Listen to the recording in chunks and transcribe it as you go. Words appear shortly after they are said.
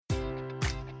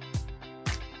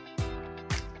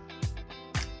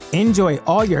Enjoy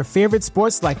all your favorite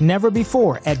sports like never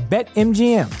before at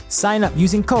BetMGM. Sign up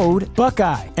using code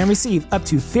Buckeye and receive up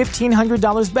to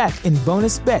 $1,500 back in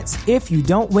bonus bets if you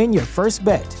don't win your first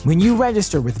bet. When you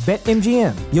register with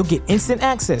BetMGM, you'll get instant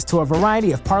access to a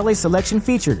variety of parlay selection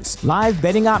features, live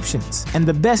betting options, and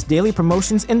the best daily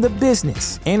promotions in the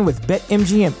business. And with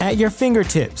BetMGM at your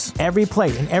fingertips, every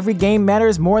play and every game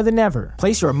matters more than ever.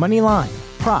 Place your money line,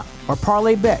 prop, or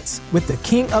parlay bets with the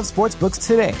king of sportsbooks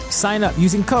today. Sign up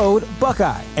using code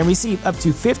Buckeye and receive up to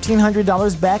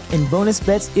 $1,500 back in bonus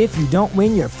bets if you don't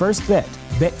win your first bet.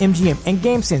 BetMGM and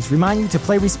GameSense remind you to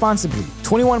play responsibly.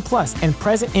 21 plus and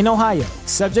present in Ohio,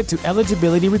 subject to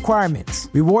eligibility requirements.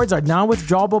 Rewards are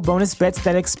non-withdrawable bonus bets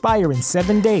that expire in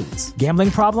 7 days. Gambling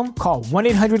problem? Call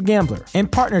 1-800-GAMBLER. In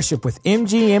partnership with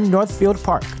MGM Northfield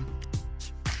Park.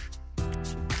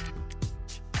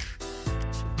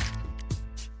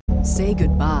 Say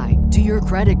goodbye to your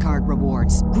credit card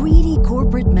rewards. Greedy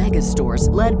corporate mega stores,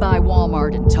 led by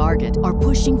Walmart and Target, are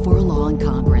pushing for a law in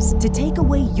Congress to take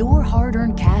away your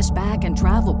hard-earned cash back and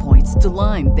travel points to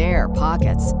line their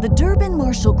pockets. The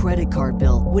Durbin-Marshall credit card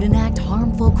bill would enact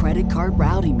harmful credit card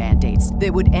routing mandates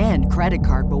that would end credit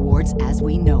card rewards as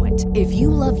we know it. If you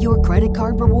love your credit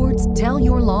card rewards, tell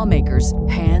your lawmakers,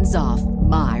 hands off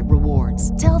my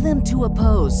rewards. Tell them to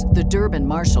oppose the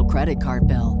Durbin-Marshall credit card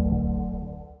bill.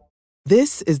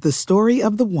 This is the story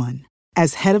of the one.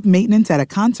 As head of maintenance at a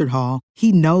concert hall,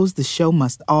 he knows the show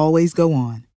must always go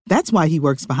on. That's why he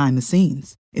works behind the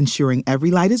scenes, ensuring every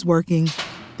light is working,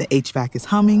 the HVAC is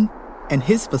humming, and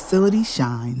his facility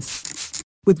shines.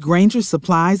 With Grainger's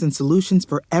supplies and solutions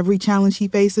for every challenge he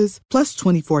faces, plus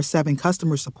 24/7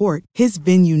 customer support, his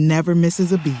venue never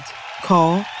misses a beat.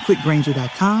 Call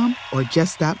quickgrainger.com or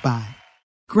just stop by.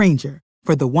 Grainger,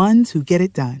 for the ones who get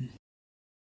it done.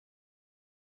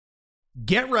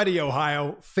 Get ready,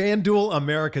 Ohio. FanDuel,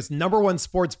 America's #1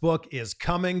 sports book, is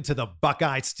coming to the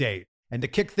Buckeye State. And to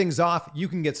kick things off, you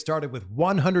can get started with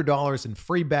 $100 in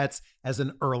free bets as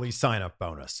an early sign-up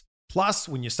bonus. Plus,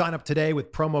 when you sign up today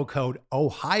with promo code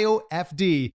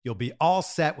OhioFD, you'll be all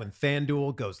set when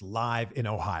FanDuel goes live in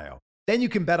Ohio. Then you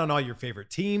can bet on all your favorite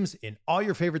teams in all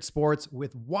your favorite sports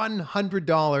with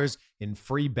 $100 in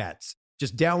free bets.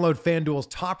 Just download FanDuel's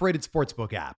top-rated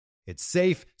sportsbook app. It's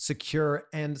safe, secure,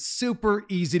 and super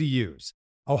easy to use.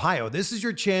 Ohio, this is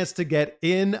your chance to get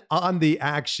in on the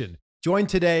action. Join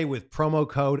today with promo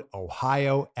code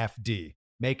OhioFD.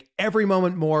 Make every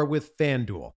moment more with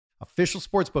FanDuel, official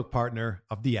sportsbook partner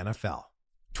of the NFL.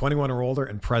 21 or older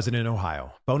and present in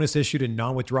Ohio. Bonus issued in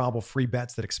non-withdrawable free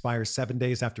bets that expires 7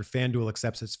 days after FanDuel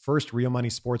accepts its first real money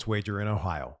sports wager in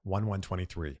Ohio,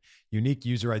 1/1/23. Unique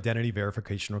user identity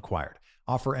verification required.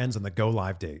 Offer ends on the go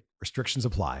live date. Restrictions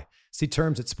apply. See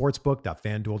terms at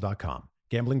sportsbook.fanduel.com.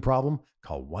 Gambling problem?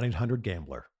 Call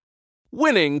 1-800-GAMBLER.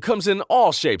 Winning comes in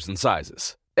all shapes and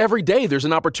sizes. Every day there's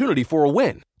an opportunity for a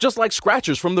win, just like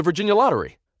scratchers from the Virginia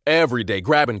Lottery. Every day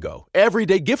grab and go, every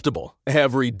day giftable,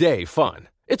 every day fun.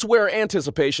 It's where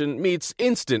anticipation meets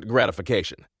instant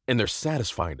gratification. And they're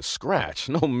satisfying to scratch,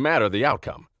 no matter the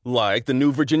outcome. Like the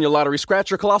new Virginia Lottery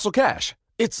Scratcher Colossal Cash.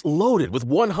 It's loaded with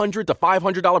 $100 to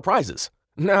 $500 prizes.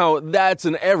 Now, that's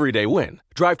an everyday win.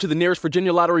 Drive to the nearest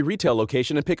Virginia Lottery retail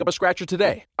location and pick up a scratcher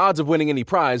today. Odds of winning any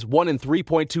prize, 1 in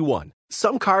 3.21.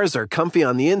 Some cars are comfy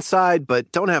on the inside,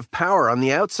 but don't have power on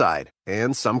the outside.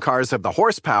 And some cars have the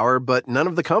horsepower, but none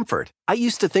of the comfort. I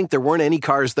used to think there weren't any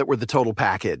cars that were the total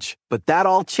package. But that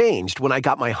all changed when I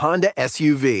got my Honda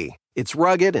SUV. It's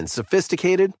rugged and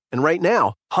sophisticated. And right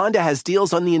now, Honda has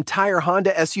deals on the entire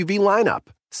Honda SUV lineup.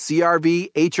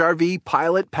 CR-V, HR-V,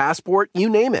 Pilot, Passport, you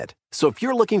name it. So if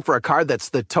you're looking for a car that's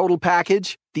the total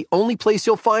package, the only place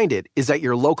you'll find it is at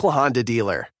your local Honda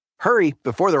dealer. Hurry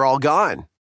before they're all gone.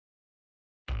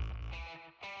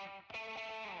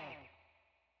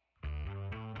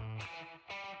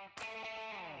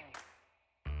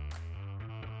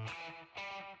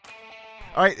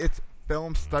 All right, it's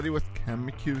Film Study with Ken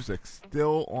McCusick,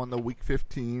 still on the Week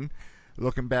 15.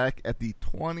 Looking back at the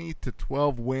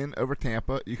 20-12 win over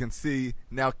Tampa. You can see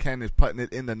now Ken is putting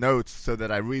it in the notes so that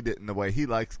I read it in the way he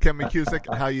likes. Ken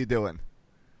McCusick, how you doing?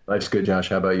 Life's good, Josh.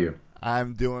 How about you?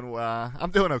 I'm doing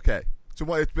okay.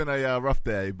 So it's been a rough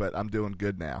day, but I'm doing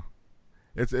good now.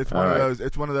 It's one of those.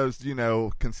 It's one of those,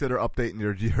 consider updating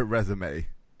your resume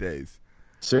days.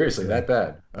 Seriously, that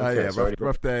bad? Okay, yeah,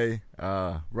 rough day,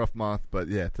 rough month, but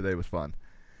yeah, today was fun.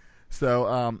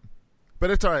 So, but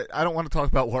it's all right. I don't want to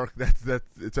talk about work. That's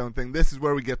its own thing. This is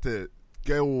where we get to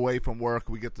go away from work.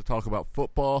 We get to talk about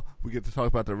football. We get to talk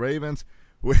about the Ravens.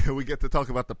 We get to talk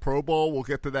about the Pro Bowl. We'll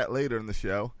get to that later in the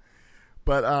show.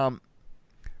 But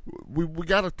we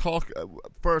got to talk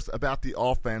first about the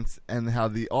offense and how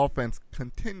the offense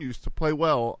continues to play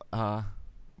well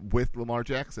with Lamar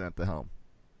Jackson at the helm.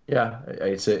 Yeah,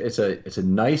 it's a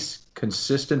nice,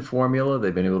 consistent formula.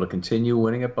 They've been able to continue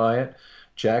winning it by it.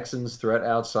 Jackson's threat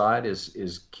outside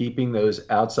is keeping those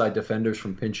outside defenders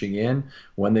from pinching in.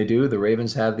 When they do, the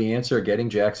Ravens have the answer, getting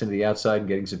Jackson to the outside and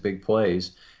getting some big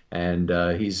plays. And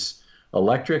he's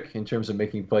electric in terms of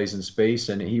making plays in space,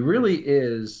 and he really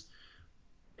is.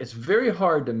 It's very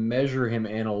hard to measure him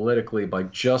analytically by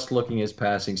just looking at his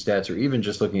passing stats or even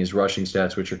just looking at his rushing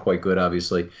stats, which are quite good,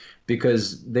 obviously,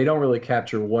 because they don't really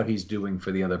capture what he's doing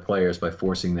for the other players by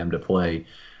forcing them to play,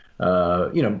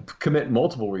 commit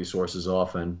multiple resources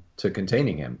often to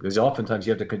containing him. Because oftentimes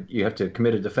you have to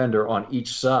commit a defender on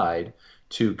each side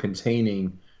to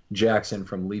containing Jackson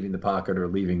from leaving the pocket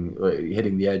or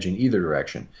hitting the edge in either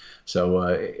direction. So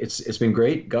it's been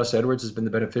great. Gus Edwards has been the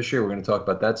beneficiary. We're going to talk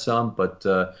about that some, but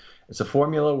it's a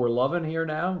formula we're loving here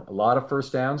now. A lot of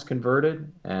first downs converted,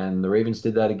 and the Ravens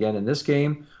did that again in this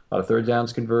game. A lot of third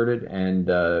downs converted, and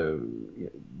the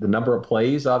number of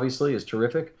plays obviously is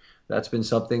terrific. That's been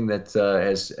something that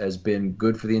has been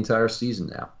good for the entire season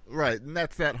now. Right, and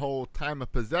that's that whole time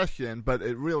of possession, but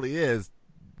it really is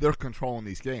they're controlling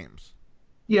these games.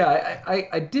 Yeah,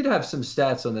 I did have some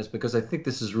stats on this because I think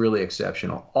this is really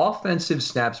exceptional. Offensive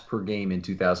snaps per game in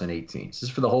 2018. This is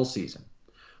for the whole season.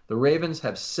 The Ravens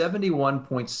have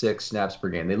 71.6 snaps per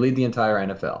game. They lead the entire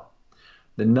NFL.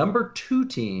 The number 2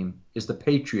 team is the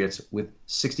Patriots with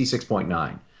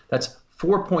 66.9. That's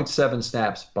 4.7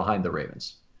 snaps behind the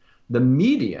Ravens. The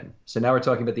median, so now we're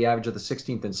talking about the average of the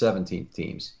 16th and 17th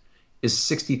teams, is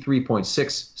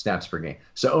 63.6 snaps per game.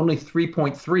 So only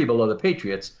 3.3 below the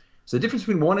Patriots. So the difference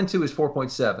between 1 and 2 is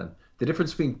 4.7. The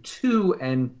difference between 2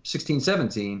 and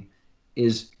 16-17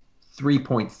 is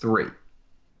 3.3.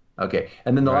 Okay,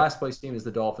 and then the last place team is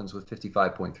the Dolphins with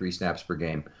 55.3 snaps per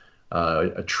game.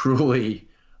 A truly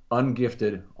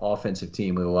ungifted offensive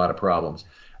team with a lot of problems.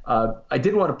 I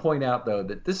did want to point out, though,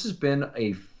 that this has been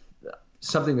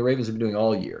something the Ravens have been doing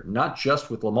all year, not just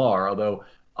with Lamar, although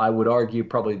I would argue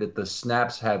probably that the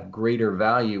snaps have greater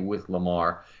value with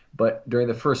Lamar. But during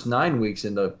the first 9 weeks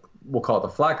we'll call it the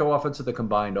Flacco offense or the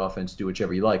combined offense, do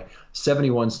whichever you like,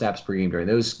 71 snaps per game during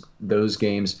those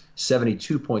games,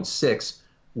 72.6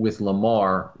 with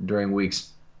Lamar during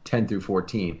weeks 10 through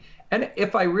 14. And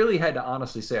if I really had to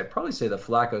honestly say, I'd probably say the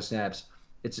Flacco snaps,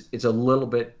 it's a little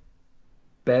bit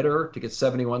better to get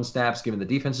 71 snaps given the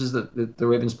defenses that the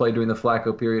Ravens played during the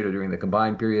Flacco period or during the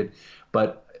combined period.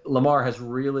 But Lamar has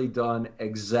really done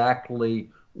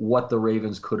exactly what the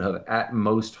Ravens could have at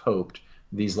most hoped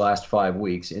these last 5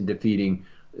 weeks in defeating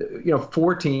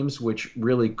 4 teams which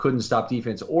really couldn't stop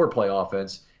defense or play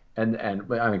offense, and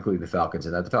I'm including the Falcons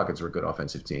in that. The Falcons are a good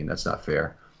offensive team. That's not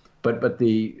fair. But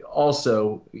the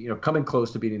also coming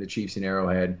close to beating the Chiefs in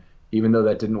Arrowhead, even though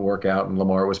that didn't work out and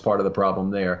Lamar was part of the problem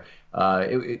there.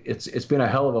 It's been a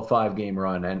hell of a 5-game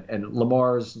run, and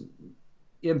Lamar's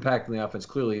impact on the offense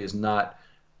clearly is not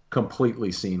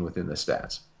completely seen within the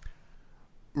stats.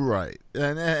 Right,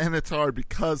 and it's hard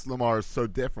because Lamar is so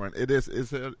different. It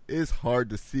is hard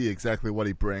to see exactly what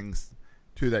he brings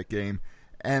to that game,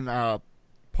 and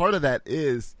part of that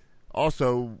is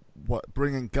also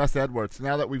bringing Gus Edwards.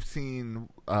 Now that we've seen,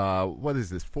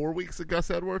 4 weeks of Gus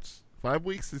Edwards, 5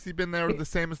 weeks? Has he been there the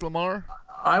same as Lamar?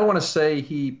 I want to say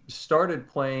he started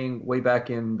playing way back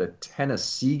in the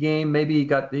Tennessee game. Maybe he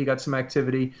got some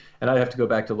activity, and I'd have to go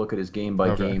back to look at his game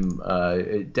by game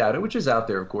data, which is out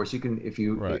there, of course. You can if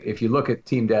you look at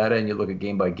team data and you look at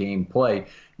game by game play,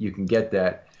 you can get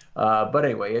that. But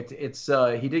anyway,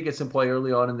 he did get some play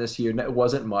early on in this year. It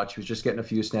wasn't much. He was just getting a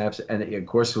few snaps, and of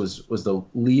course was the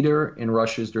leader in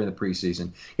rushes during the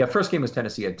preseason. Yeah, first game was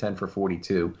Tennessee, had 10 for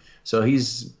 42. So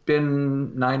he's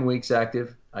been 9 weeks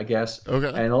active, I guess. Okay.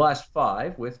 And the last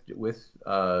 5 with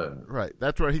right.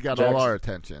 That's where he got Jackson. All our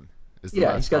attention.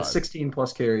 He's got 16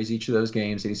 plus carries each of those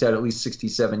games, and he's had at least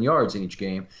 67 yards in each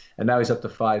game, and now he's up to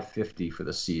 550 for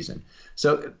the season.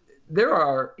 So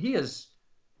he has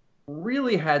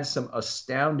really had some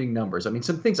astounding numbers. I mean,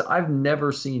 some things I've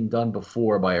never seen done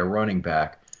before by a running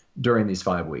back during these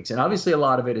 5 weeks. And obviously a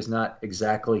lot of it is not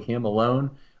exactly him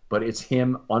alone, but it's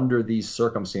him under these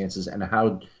circumstances and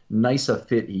how nice a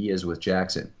fit he is with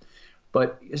Jackson.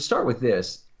 But start with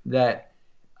this, that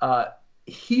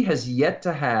he has yet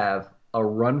to have a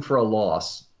run for a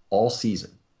loss all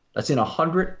season. That's in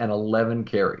 111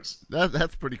 carries.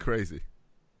 That's pretty crazy.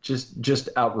 Just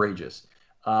outrageous.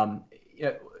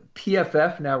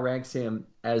 PFF now ranks him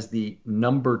as the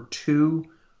number 2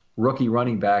 rookie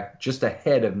running back, just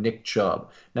ahead of Nick Chubb.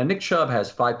 Now, Nick Chubb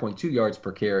has 5.2 yards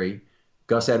per carry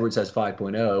Gus Edwards has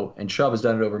 5.0, and Chubb has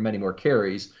done it over many more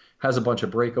carries, has a bunch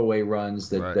of breakaway runs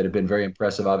that have been very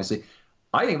impressive, obviously.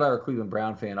 I think if I were a Cleveland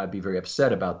Brown fan, I'd be very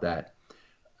upset about that.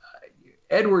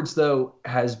 Edwards, though,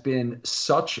 has been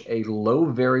such a low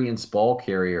variance ball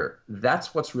carrier.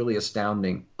 That's what's really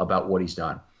astounding about what he's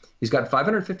done. He's got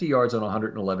 550 yards on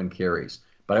 111 carries,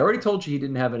 but I already told you he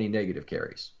didn't have any negative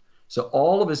carries. So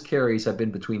all of his carries have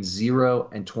been between 0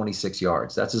 and 26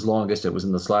 yards. That's his longest. It was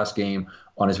in this last game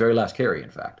on his very last carry, in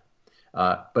fact.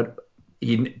 But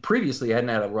he previously hadn't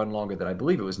had a run longer than, I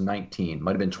believe it was 19,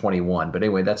 might have been 21. But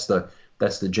anyway, that's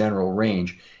the general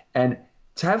range. And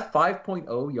to have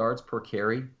 5.0 yards per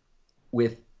carry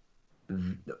with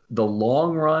the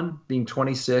long run being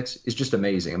 26 is just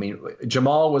amazing. I mean,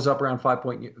 Jamal was up around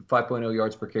 5.0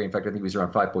 yards per carry. In fact, I think he was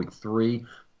around 5.3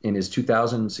 in his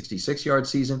 2,066-yard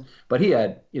season. But he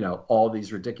had, all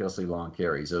these ridiculously long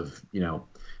carries of,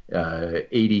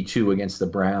 82 against the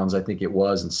Browns, I think it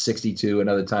was, and 62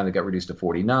 another time that got reduced to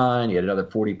 49. He had another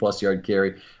 40-plus yard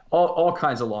carry. All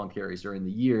kinds of long carries during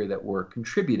the year that were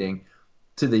contributing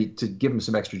to give him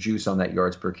some extra juice on that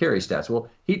yards per carry stats. Well,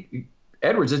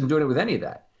 Edwards isn't doing it with any of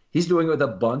that. He's doing it with a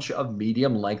bunch of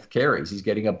medium length carries. He's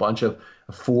getting a bunch of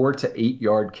 4 to 8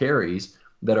 yard carries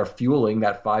that are fueling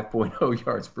that 5.0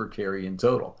 yards per carry in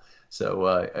total.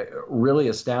 So really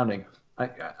astounding.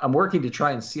 I'm working to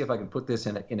try and see if I can put this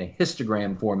in a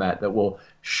histogram format that will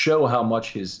show how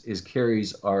much his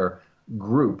carries are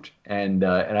grouped, and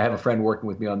I have a friend working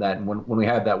with me on that. And when we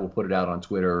have that, we'll put it out on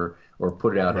Twitter or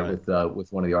put it out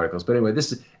with one of the articles. But anyway,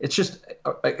 it's just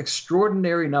an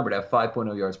extraordinary number to have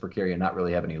 5.0 yards per carry and not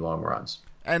really have any long runs.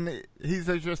 And he's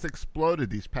just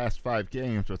exploded these past 5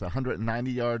 games with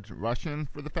 190 yards rushing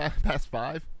for the past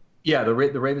 5. Yeah, the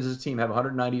Ravens' team have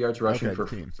 190 yards rushing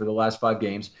for the last 5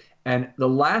 games. And the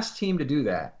last team to do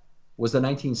that was the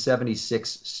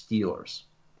 1976 Steelers.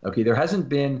 Okay, there hasn't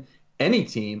been any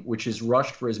team which has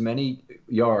rushed for as many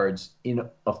yards in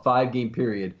a 5-game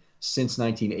period since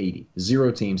 1980.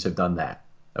 0 teams have done that.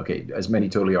 Okay, as many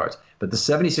total yards. But the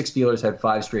 76 Steelers had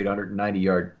 5 straight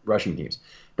 190-yard rushing teams.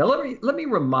 Now let me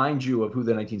remind you of who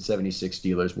the 1976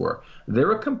 Steelers were.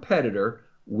 They're a competitor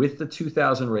with the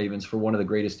 2000 Ravens for one of the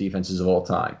greatest defenses of all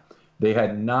time. They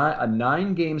had a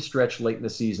 9-game stretch late in the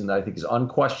season that I think is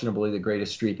unquestionably the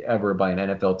greatest streak ever by an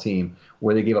NFL team,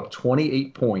 where they gave up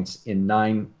 28 points in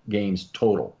 9 games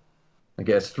total. I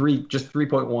guess just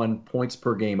 3.1 points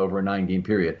per game over a 9-game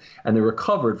period. And they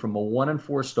recovered from a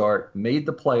 1-4 start, made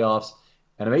the playoffs,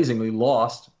 and amazingly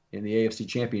lost in the AFC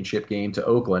Championship game to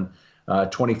Oakland,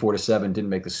 24-7. Didn't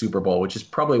make the Super Bowl, which is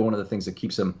probably one of the things that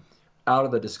keeps them out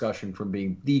of the discussion from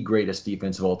being the greatest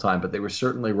defense of all time. But they were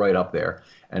certainly right up there,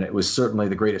 and it was certainly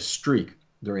the greatest streak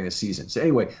during the season. So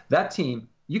anyway, that team,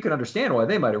 you can understand why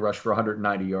they might have rushed for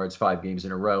 190 yards 5 games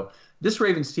in a row. This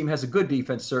Ravens team has a good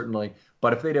defense, certainly,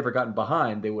 but if they'd ever gotten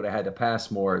behind, they would have had to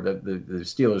pass more. The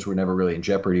Steelers were never really in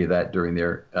jeopardy of that during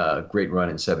their great run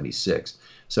in 76.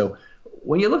 So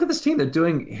when you look at this team, they're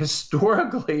doing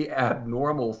historically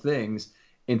abnormal things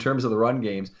in terms of the run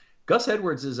games. Gus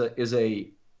Edwards is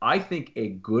I think, a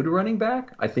good running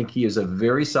back. I think he is a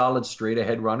very solid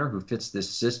straight-ahead runner who fits this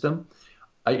system.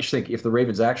 I just think if the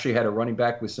Ravens actually had a running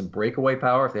back with some breakaway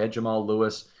power, if they had Jamal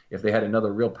Lewis, if they had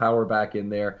another real power back in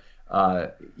there,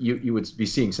 you would be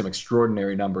seeing some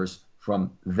extraordinary numbers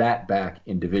from that back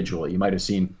individually. You might have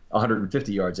seen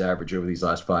 150 yards average over these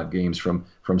last 5 games from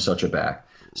such a back.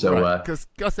 So because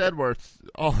Gus Edwards,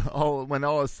 when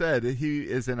all is said, he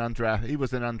was an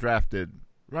undrafted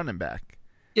running back.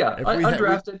 Yeah,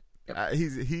 undrafted.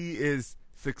 He is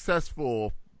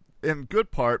successful in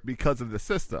good part because of the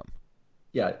system.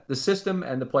 Yeah, the system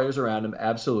and the players around him,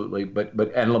 absolutely. But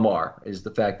Lamar is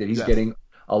the fact that he's getting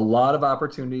a lot of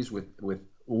opportunities with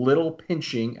little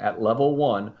pinching at level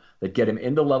 1 that get him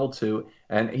into level 2.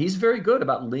 And he's very good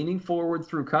about leaning forward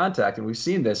through contact. And we've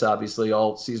seen this, obviously,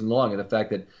 all season long, and the fact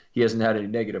that he hasn't had any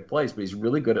negative plays, but he's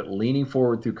really good at leaning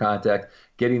forward through contact,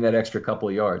 getting that extra couple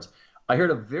of yards. I heard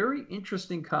a very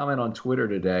interesting comment on Twitter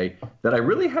today that I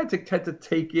really had to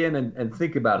take in and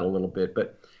think about a little bit.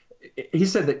 But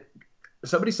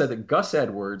somebody said that Gus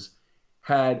Edwards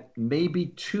had maybe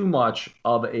too much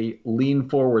of a lean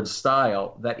forward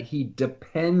style, that he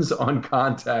depends on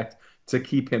contact to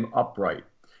keep him upright.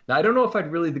 Now, I don't know if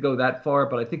I'd really go that far,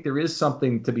 but I think there is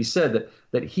something to be said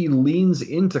that he leans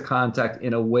into contact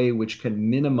in a way which can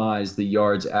minimize the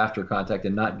yards after contact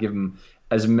and not give him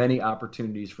as many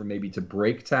opportunities for maybe to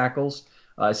break tackles.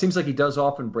 It seems like he does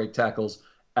often break tackles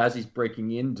as he's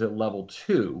breaking into level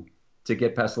 2 to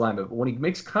get past the line. But when he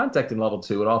makes contact in level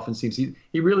 2, it often seems he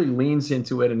really leans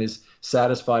into it and is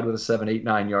satisfied with a 7, 8,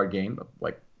 9 yard game,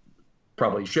 like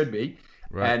probably should be.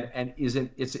 Right. And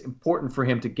it's important for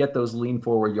him to get those lean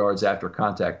forward yards after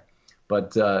contact.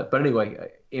 But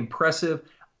anyway, impressive.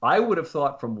 I would have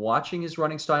thought from watching his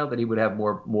running style that he would have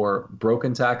more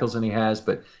broken tackles than he has.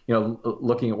 But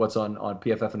looking at what's on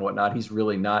PFF and whatnot, he's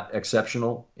really not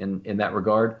exceptional in that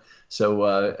regard.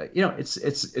 So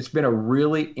it's been a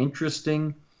really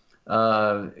interesting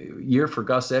year for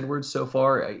Gus Edwards so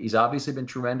far. He's obviously been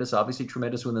tremendous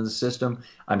within the system.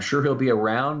 I'm sure he'll be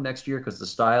around next year because the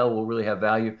style will really have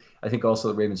value. I think also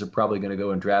the Ravens are probably going to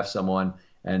go and draft someone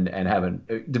and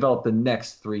develop the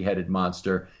next three-headed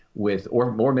monster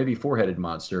or maybe four-headed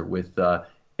monster with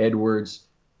Edwards.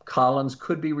 Collins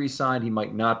could be re-signed. He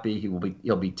might not be.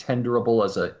 He'll be tenderable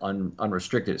as a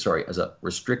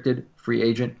restricted free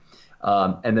agent.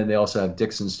 And then they also have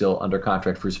Dixon still under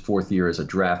contract for his fourth year as a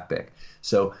draft pick.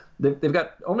 So they've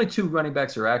got only two running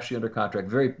backs that are actually under contract.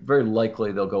 Very, very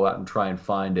likely they'll go out and try and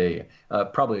find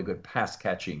probably a good pass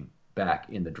catching back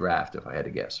in the draft, if I had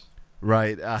to guess.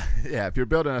 Right. Yeah. If you're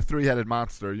building a three-headed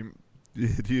monster, you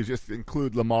just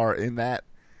include Lamar in that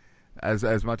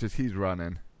as much as he's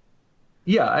running.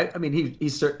 Yeah, I mean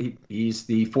he's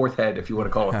the fourth head, if you want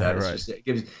to call it that.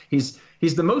 Right.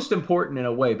 He's the most important in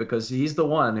a way because he's the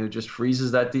one who just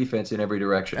freezes that defense in every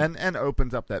direction and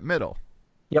opens up that middle.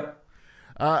 Yep.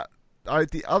 All right.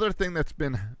 The other thing that's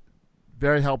been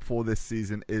very helpful this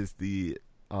season is the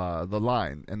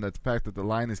line and the fact that the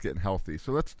line is getting healthy.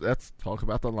 So let's talk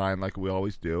about the line like we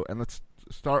always do, and let's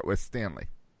start with Stanley.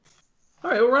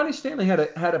 All right. Well, Ronnie Stanley had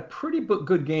a pretty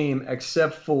good game,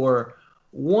 except for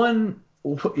one.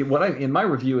 In my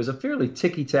review is a fairly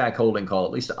ticky-tack holding call.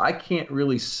 At least I can't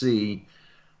really see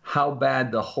how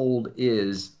bad the hold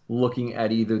is looking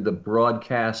at either the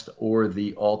broadcast or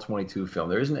the All-22 film.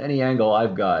 There isn't any angle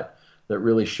I've got that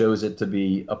really shows it to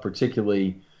be a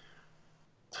particularly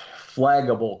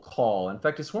flaggable call. In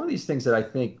fact, it's one of these things that I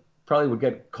think probably would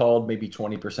get called maybe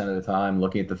 20% of the time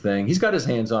looking at the thing. He's got his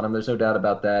hands on him. There's no doubt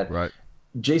about that. Right.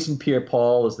 Jason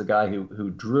Pierre-Paul is the guy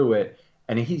who drew it,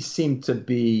 and he seemed to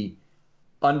be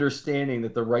understanding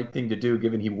that the right thing to do,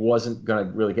 given he wasn't going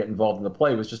to really get involved in the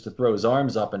play, was just to throw his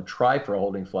arms up and try for a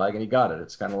holding flag, and he got it.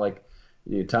 It's kind of like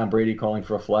Tom Brady calling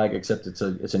for a flag, except it's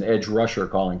an edge rusher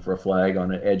calling for a flag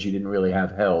on an edge he didn't really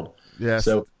have held. Yeah,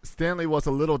 so Stanley was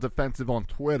a little defensive on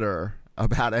Twitter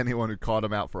about anyone who called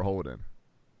him out for holding.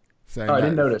 I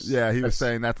didn't notice. Yeah, he was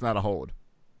saying that's not a hold.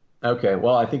 Okay,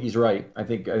 well, I think he's right. I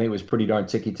think it was pretty darn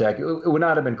ticky-tack. It would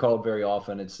not have been called very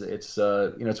often. It's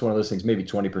one of those things. Maybe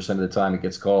 20% of the time it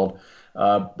gets called,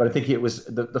 but I think it was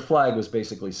the flag was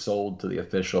basically sold to the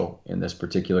official in this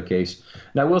particular case.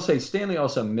 Now, I will say Stanley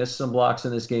also missed some blocks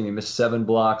in this game. He missed 7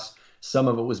 blocks. Some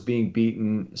of it was being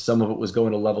beaten. Some of it was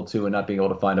going to level 2 and not being able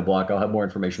to find a block. I'll have more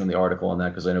information on the article on that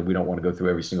because I know we don't want to go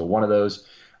through every single one of those.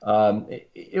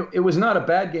 It was not a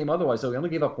bad game otherwise, though. We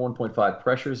only gave up 1.5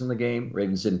 pressures in the game.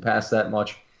 Ravens didn't pass that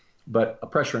much, but a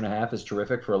pressure and a half is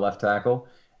terrific for a left tackle.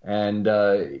 And,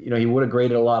 he would have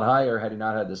graded a lot higher had he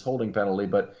not had this holding penalty,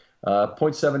 but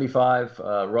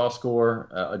 0.75 raw score,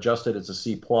 adjusted, it's a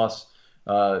C+.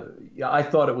 I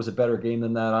thought it was a better game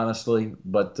than that, honestly,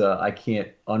 but I can't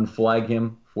unflag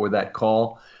him for that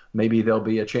call. Maybe there'll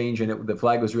be a change and the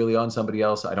flag was really on somebody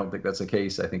else. I don't think that's the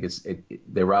case. I think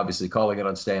they were obviously calling it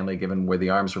on Stanley given where the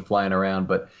arms were flying around.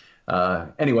 But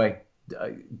anyway,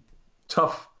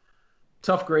 tough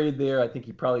grade there. I think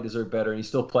he probably deserved better, and he's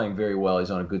still playing very well. He's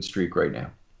on a good streak right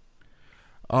now.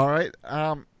 All right.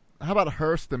 How about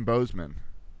Hurst and Bozeman?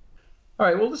 All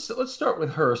right, well, let's start with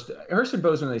Hurst. Hurst and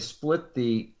Bozeman, they split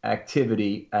the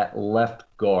activity at left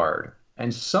guard,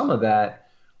 and some of that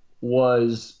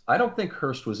I don't think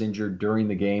Hurst was injured during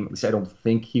the game. At least I don't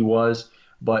think he was.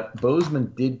 But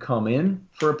Bozeman did come in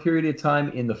for a period of time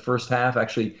in the first half,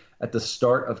 actually at the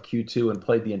start of Q2, and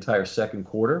played the entire second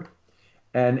quarter.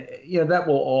 And, that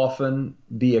will often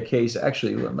be a case.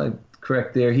 Actually, am I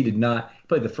correct there? He did not. He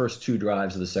played the first 2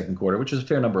 drives of the second quarter, which is a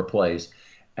fair number of plays.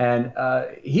 And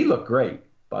he looked great,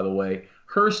 by the way.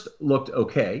 Hurst looked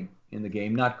okay in the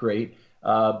game, not great.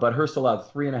 But Hurst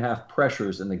allowed 3.5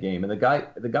 pressures in the game. And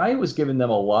the guy who was giving them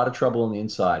a lot of trouble on the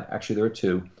inside, actually there are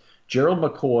 2, Gerald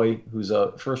McCoy, who's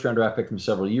a first-round draft pick from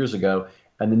several years ago,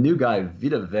 and the new guy,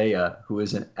 Vita Vea, who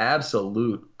is an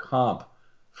absolute comp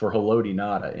for Haloti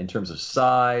Ngata in terms of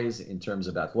size, in terms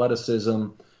of athleticism.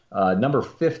 Number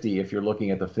 50, if you're looking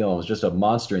at the film, is just a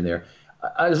monster in there.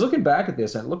 I was looking back at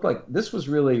this, and it looked like this was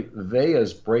really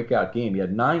Vea's breakout game. He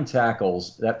had 9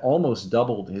 tackles. That almost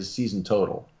doubled his season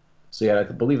total. So I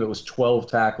believe it was 12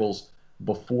 tackles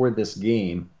before this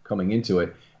game coming into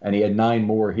it, and he had 9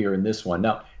 more here in this one.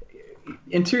 Now,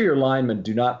 interior linemen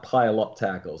do not pile up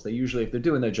tackles. They usually, if they're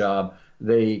doing their job,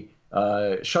 they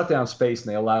shut down space and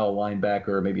they allow a linebacker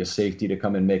or maybe a safety to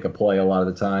come and make a play a lot of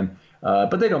the time.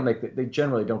 But they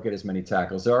generally don't get as many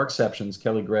tackles. There are exceptions.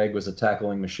 Kelly Gregg was a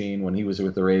tackling machine when he was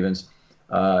with the Ravens.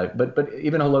 But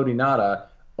even Haloti Ngata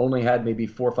only had maybe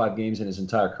 4 or 5 games in his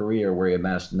entire career where he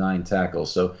amassed 9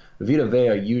 tackles. So Vita Vea,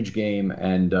 a huge game,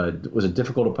 and was a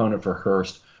difficult opponent for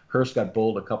Hurst. Hurst got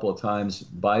bowled a couple of times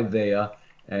by Vea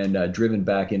and driven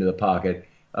back into the pocket.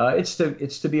 It's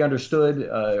to be understood.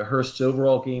 Hurst's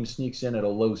overall game sneaks in at a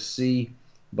low C,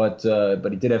 but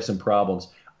he did have some problems.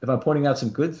 If I'm pointing out some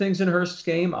good things in Hurst's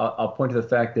game, I'll point to the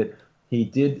fact that he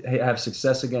did have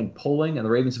success again pulling, and the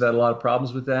Ravens have had a lot of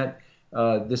problems with that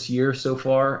this year so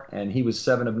far. And he was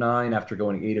 7 of 9 after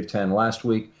going 8 of 10 last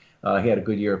week. He had a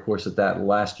good year, of course, at that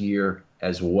last year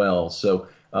as well. So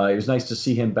it was nice to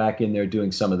see him back in there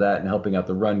doing some of that and helping out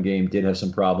the run game. Did have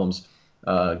some problems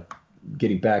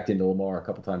getting backed into Lamar a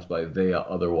couple times by Vea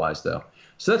otherwise, though.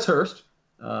 So that's Hurst.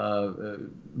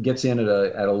 Gets in at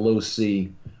a low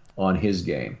C on his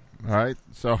game. All right.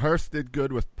 So Hurst did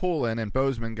good with pulling, and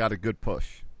Bozeman got a good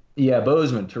push. Yeah,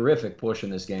 Bozeman, terrific push in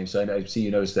this game. So I see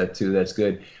you noticed that too. That's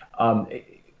good.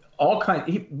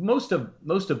 Most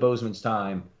of Bozeman's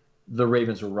time, the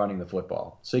Ravens were running the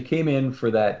football. So he came in for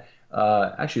that.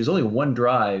 Actually, it was only one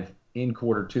drive in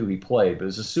quarter 2 he played, but it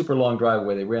was a super long drive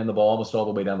where they ran the ball almost all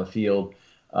the way down the field.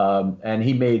 And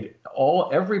he made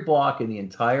every block in the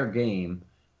entire game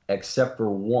except for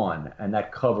one, and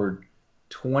that covered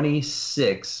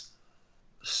 26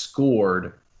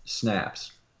 scored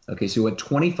snaps. Okay, so he went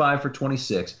 25 for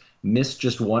 26, missed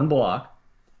just one block,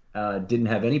 didn't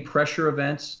have any pressure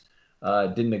events,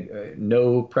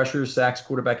 no pressure, sacks,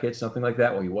 quarterback hits, nothing like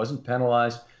that. Well, he wasn't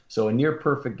penalized, so a near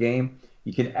perfect game.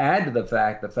 You can add to the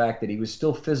fact that he was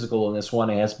still physical in this one.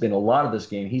 It has been a lot of this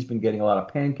game. He's been getting a lot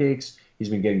of pancakes. He's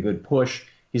been getting good push.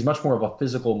 He's much more of a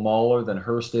physical mauler than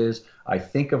Hurst is. I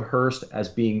think of Hurst as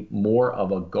being more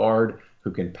of a guard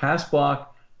who can pass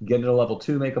block, get into level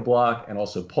 2, make a block, and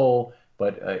also pull.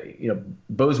 But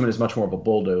Bozeman is much more of a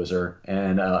bulldozer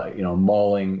and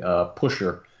mauling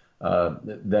pusher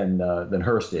than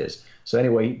Hurst is. So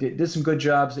anyway, he did some good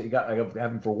jobs. I have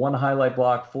him for 1 highlight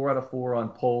block, 4 out of 4 on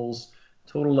pulls.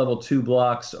 Total level 2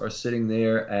 blocks are sitting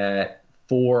there at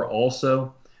 4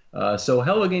 also. So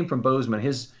hell of a game from Bozeman.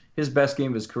 His best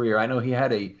game of his career. I know he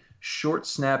had a short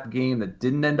snap game that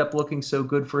didn't end up looking so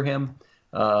good for him.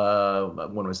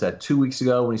 When was that? 2 weeks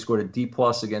ago when he scored a D+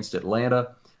 against Atlanta.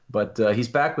 But he's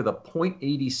back with a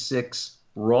 .86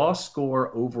 raw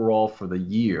score overall for the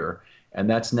year, and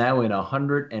that's now in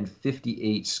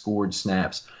 158 scored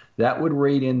snaps. That would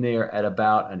rate in there at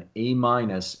about an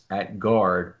A- at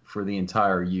guard for the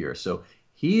entire year. So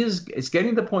it's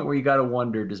getting to the point where you got to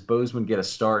wonder, does Bozeman get a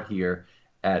start here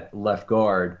at left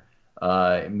guard?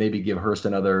 Maybe give Hurst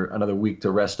another week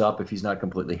to rest up if he's not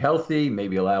completely healthy.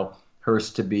 Maybe allow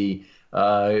Hurst to be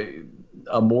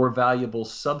a more valuable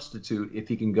substitute if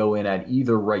he can go in at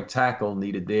either right tackle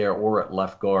needed there or at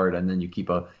left guard, and then you keep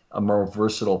a more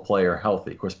versatile player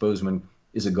healthy. Of course, Bozeman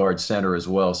is a guard center as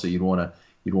well, so you'd want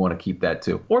to keep that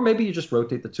too. Or maybe you just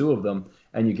rotate the two of them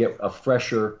and you get a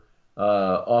fresher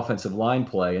offensive line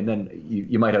play, and then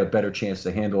you might have a better chance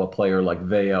to handle a player like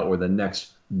Vea or the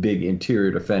next big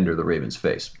interior defender the Ravens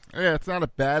face. Yeah, it's not a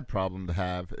bad problem to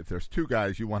have. If there's 2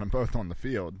 guys, you want them both on the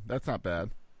field. That's not bad.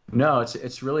 No,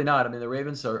 it's really not. I mean, the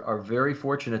Ravens are very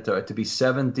fortunate to be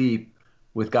 7 deep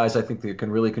with guys I think that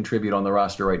can really contribute on the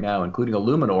roster right now, including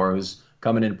Illuminor, who's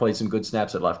coming in and played some good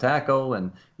snaps at left tackle,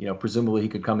 and presumably he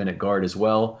could come in at guard as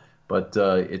well. But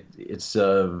they're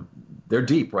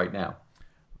deep right now.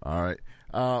 All right.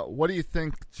 What do you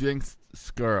think, Jinx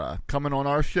Skura, coming on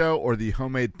our show or the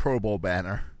homemade Pro Bowl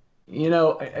banner? We're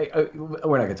not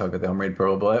going to talk about the homemade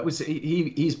Pro Bowl.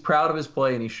 He's proud of his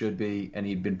play, and he should be. And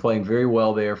he'd been playing very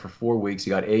well there for 4 weeks. He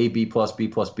got A, B+,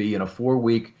 B+, B in a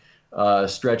 4-week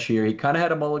stretch here. He kind of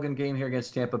had a mulligan game here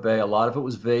against Tampa Bay. A lot of it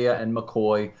was Vea and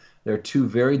McCoy. They're 2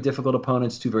 very difficult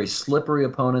opponents, 2 very slippery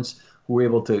opponents who were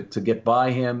able to get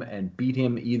by him and beat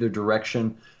him either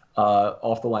direction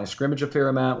off the line of scrimmage a fair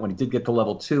amount. When he did get to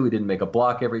level 2, he didn't make a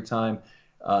block every time.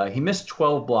 He missed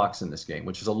 12 blocks in this game,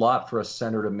 which is a lot for a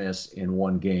center to miss in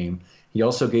one game. He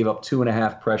also gave up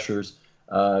 2.5 pressures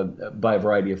by a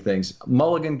variety of things.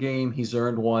 Mulligan game, he's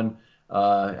earned one.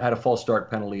 Had a false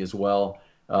start penalty as well.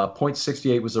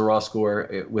 .68 was the raw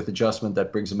score. With adjustment,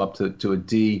 that brings him up to a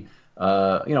D.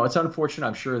 It's unfortunate.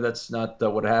 I'm sure that's not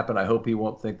what happened. I hope he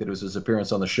won't think that it was his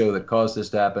appearance on the show that caused this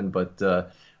to happen.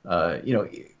 But,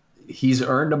 he's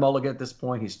earned a mulligan at this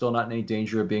point. He's still not in any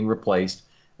danger of being replaced.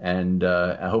 And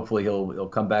hopefully he'll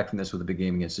come back from this with a big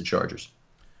game against the Chargers.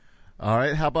 All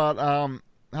right. How about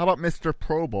Mr.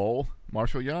 Pro Bowl,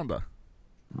 Marshall Yanda?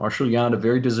 Marshall Yanda,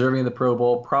 very deserving of the Pro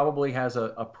Bowl, probably has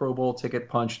a Pro Bowl ticket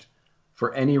punched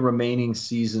for any remaining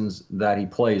seasons that he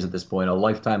plays at this point, a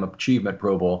Lifetime Achievement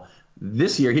Pro Bowl.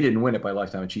 This year, he didn't win it by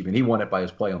Lifetime Achievement. He won it by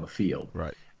his play on the field.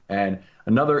 Right. And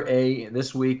another A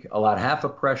this week, allowed half a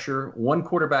pressure, one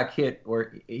quarterback hit,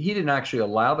 or he didn't actually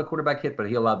allow the quarterback hit, but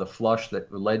he allowed the flush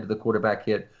that led to the quarterback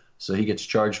hit, so he gets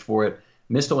charged for it.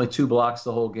 Missed only 2 blocks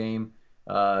the whole game.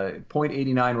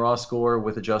 .89 raw score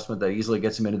with adjustment that easily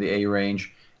gets him into the A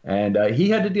range. And he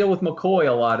had to deal with McCoy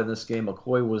a lot in this game.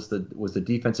 McCoy was the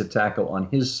defensive tackle on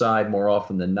his side more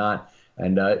often than not,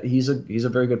 and he's a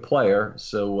very good player.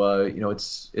 So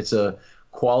it's a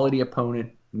quality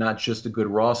opponent, not just a good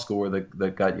raw score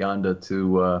that got Yanda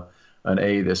to an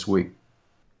A this week.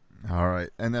 All right,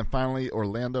 and then finally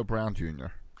Orlando Brown Jr.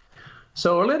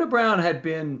 So Orlando Brown has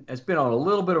been on a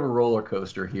little bit of a roller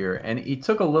coaster here, and he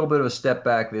took a little bit of a step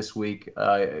back this week.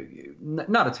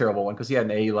 Not a terrible one because he had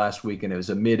an A last week, and it was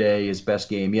a mid-A, his best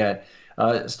game yet.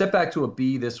 Step back to a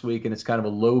B this week, and it's kind of a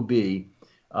low B.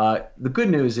 The good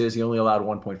news is he only allowed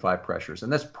 1.5 pressures,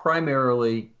 and that's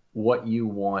primarily what you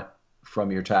want from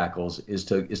your tackles is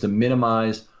to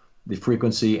minimize the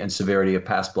frequency and severity of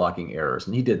pass blocking errors,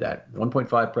 and he did that.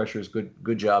 1.5 pressures,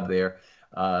 good job there.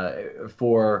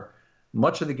 For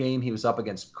much of the game, he was up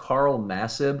against Carl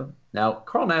Nassib. Now,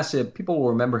 Carl Nassib, people will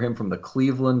remember him from the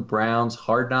Cleveland Browns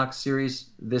Hard Knocks series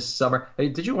this summer. Hey,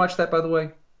 did you watch that, by the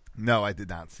way? No, I did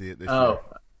not see it this year.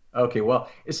 Okay. Well,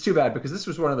 it's too bad because this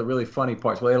was one of the really funny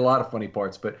parts. Well, they had a lot of funny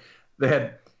parts, but they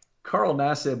had Carl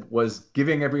Nassib was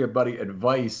giving everybody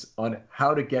advice on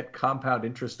how to get compound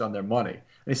interest on their money. And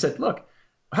he said, look,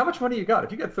 how much money you got?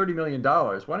 If you got $30 million,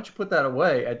 why don't you put that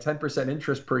away at 10%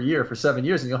 interest per year for 7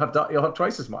 years, and you'll have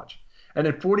twice as much. And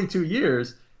in 42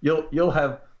 years, you'll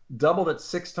have doubled it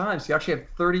 6 times. You actually have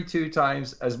 32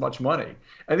 times as much money.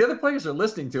 And the other players are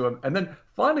listening to him. And then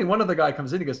finally, one other guy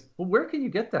comes in and goes, well, where can you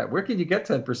get that? Where can you get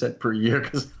 10% per year?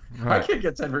 Because I can't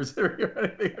get 10% per year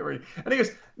or anything. And he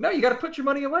goes, no, you got to put your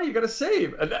money away. You got to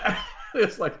save. And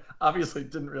it's like, obviously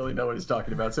didn't really know what he's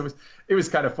talking about. So it was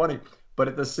kind of funny. But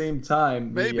at the same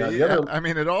time, maybe I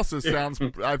mean, it also sounds.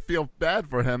 I feel bad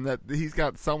for him that he's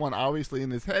got someone obviously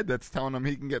in his head that's telling him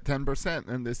he can get 10%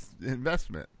 in this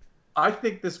investment. I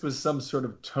think this was some sort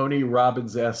of Tony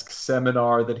Robbins-esque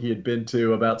seminar that he had been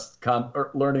to about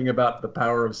learning about the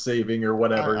power of saving or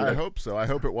whatever. I hope so. I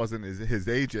hope it wasn't his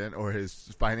agent or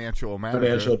his financial manager.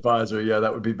 Financial advisor. Yeah,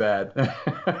 that would be bad.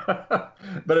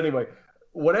 But anyway.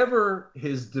 Whatever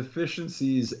his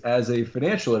deficiencies as a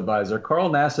financial advisor, Carl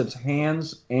Nassib's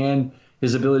hands and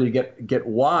his ability to get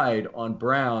wide on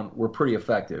Brown were pretty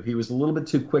effective. He was a little bit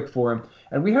too quick for him,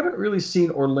 and we haven't really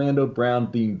seen Orlando Brown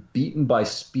being beaten by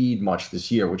speed much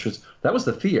this year, that was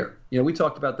the fear. We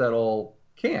talked about that all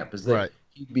camp, is that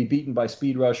he'd be beaten by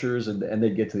speed rushers and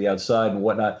they'd get to the outside and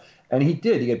whatnot. And he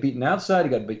did. He got beaten outside, he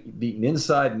got beaten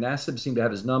inside. Nassib seemed to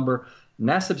have his number.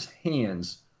 Nassib's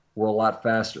hands were a lot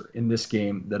faster in this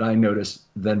game that I noticed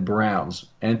than Brown's.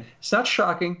 And it's not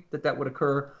shocking that would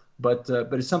occur, but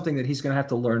it's something that he's going to have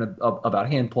to learn about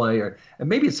hand play, and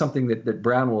maybe it's something that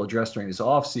Brown will address during this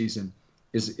offseason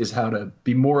is how to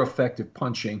be more effective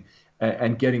punching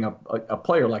and getting a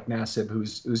player like Nassib,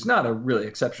 who's not a really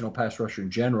exceptional pass rusher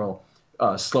in general,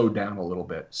 slowed down a little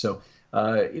bit. So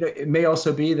it may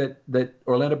also be that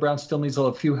Orlando Brown still needs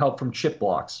a few help from chip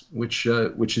blocks, which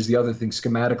is the other thing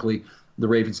schematically the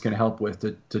Ravens can help with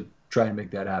to try and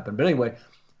make that happen. But anyway,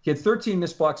 he had 13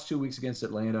 missed blocks 2 weeks against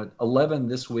Atlanta, 11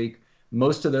 this week.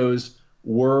 Most of those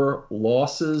were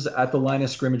losses at the line of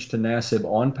scrimmage to Nassib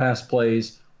on pass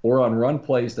plays or on run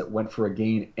plays that went for a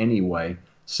gain anyway.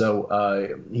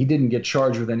 So he didn't get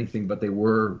charged with anything, but they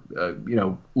were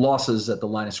losses at the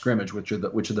line of scrimmage, which are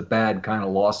the bad kind of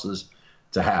losses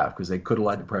to have because they could have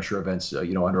led to pressure events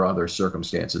under other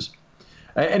circumstances.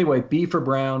 Anyway, B for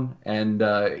Brown, and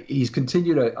he's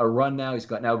continued a run now. He's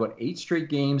now got 8 straight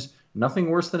games, nothing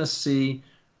worse than a C.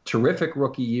 Terrific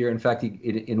rookie year. In fact,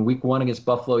 in week 1 against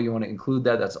Buffalo, you want to include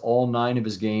that. That's all 9 of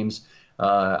his games.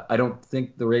 I don't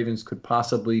think the Ravens could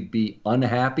possibly be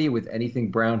unhappy with anything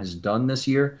Brown has done this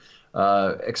year.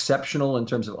 Exceptional in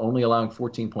terms of only allowing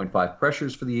 14.5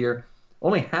 pressures for the year.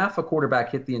 Only half a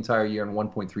quarterback hit the entire year and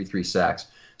 1.33 sacks.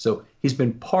 So he's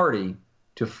been party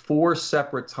to 4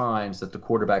 separate times that the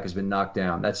quarterback has been knocked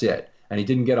down. That's it. And he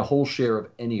didn't get a whole share of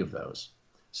any of those.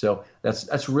 So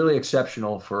that's really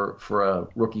exceptional for a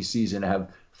rookie season to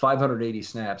have 580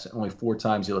 snaps and only 4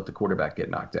 times you let the quarterback get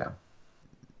knocked down.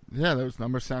 Yeah, those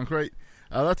numbers sound great.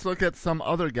 Let's look at some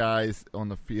other guys on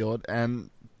the field. And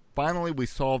finally, we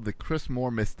saw the Chris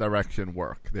Moore misdirection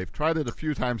work. They've tried it a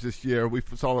few times this year. We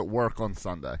saw it work on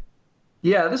Sunday.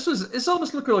 Yeah, it's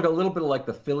almost looking like a little bit like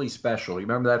the Philly special. You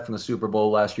remember that from the Super Bowl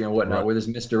last year and whatnot, Right. where there's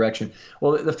misdirection.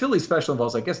 Well, the Philly special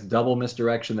involves, I guess, double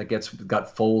misdirection that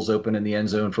got Foles open in the end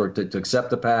zone to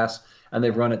accept the pass, and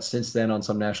they've run it since then on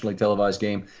some nationally televised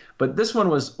game. But this one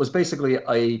was basically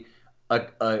a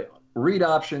read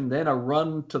option, then a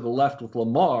run to the left with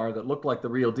Lamar that looked like the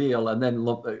real deal, and then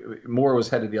Moore was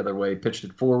headed the other way, pitched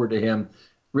it forward to him.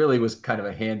 Really was kind of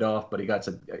a handoff, but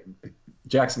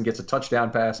Jackson gets a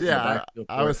touchdown pass. Yeah,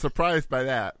 I was surprised by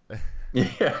that.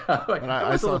 Yeah,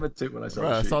 I saw a little bit too when I saw.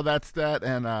 Right, I saw that stat,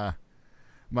 and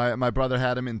my brother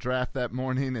had him in draft that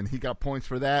morning, and he got points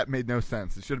for that. Made no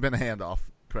sense. It should have been a handoff.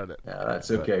 Credit. Yeah,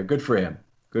 that's okay. Good for him.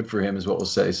 Good for him is what we'll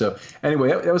say. So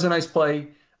anyway, that was a nice play.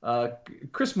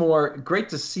 Chris Moore, great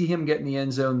to see him get in the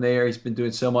end zone there. He's been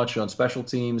doing so much on special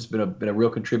teams. Been a real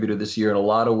contributor this year in a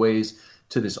lot of ways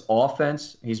to this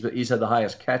offense. He's had the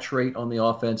highest catch rate on the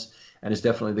offense, and is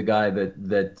definitely the guy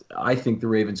that I think the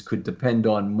Ravens could depend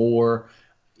on more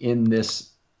in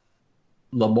this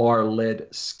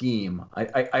Lamar-led scheme.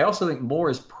 I also think Moore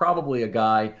is probably a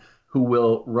guy who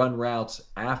will run routes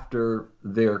after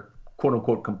they're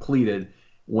quote-unquote completed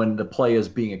when the play is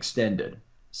being extended.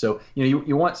 So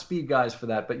you want speed guys for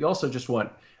that, but you also just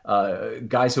want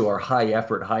guys who are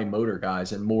high-effort, high-motor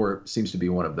guys, and Moore seems to be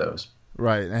one of those.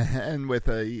 Right, and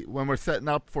when we're setting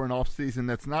up for an offseason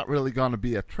that's not really going to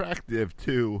be attractive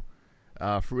to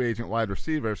free agent wide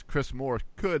receivers, Chris Moore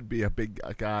could be a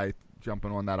guy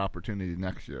jumping on that opportunity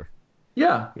next year.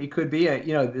 Yeah, he could be.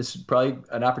 This is probably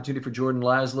an opportunity for Jordan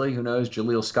Lasley. Who knows?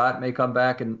 Jaleel Scott may come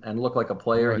back and look like a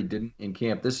player. Right. He didn't in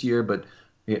camp this year, but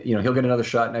he'll get another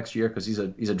shot next year because he's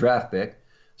a draft pick.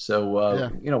 So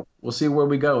we'll see where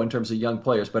we go in terms of young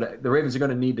players. But the Ravens are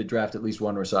going to need to draft at least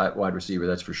one wide receiver.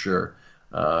 That's for sure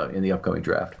in the upcoming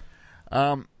draft.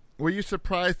 Were you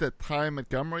surprised that Ty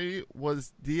Montgomery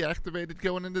was deactivated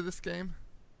going into this game?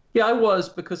 Yeah, I was,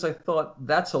 because I thought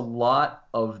that's a lot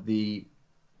of the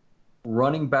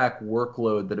running back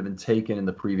workload that had been taken in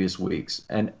the previous weeks.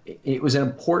 And it was an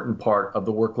important part of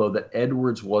the workload that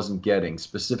Edwards wasn't getting,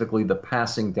 specifically the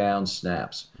passing down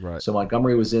snaps. Right. So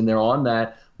Montgomery was in there on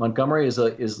that. Montgomery is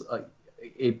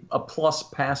a plus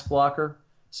pass blocker.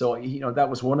 So, that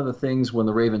was one of the things when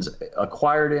the Ravens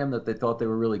acquired him that they thought they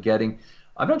were really getting.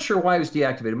 I'm not sure why he was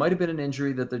deactivated. It might have been an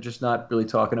injury that they're just not really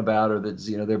talking about, or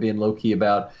that they're being low key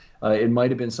about. It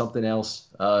might have been something else,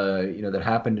 that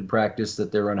happened in practice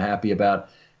that they're unhappy about.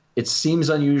 It seems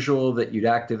unusual that you'd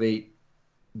activate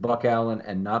Buck Allen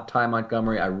and not Ty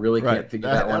Montgomery. I really can't figure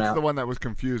that one out. That's the one that was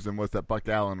confusing, was that Buck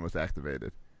Allen was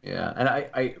activated. Yeah,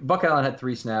 and Buck Allen had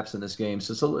 3 snaps in this game,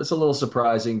 so it's a little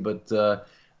surprising, but.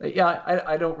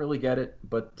 I don't really get it,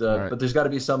 but there's got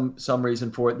to be some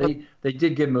reason for it. They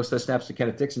did give most of the snaps to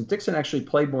Kenneth Dixon. Dixon actually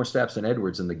played more snaps than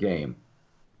Edwards in the game.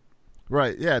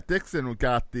 Right, yeah. Dixon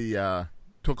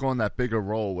took on that bigger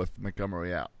role with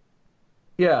Montgomery out.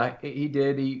 Yeah, he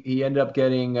did. He ended up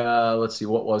getting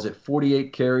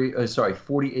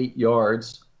 48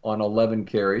 yards on 11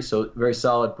 carries. So very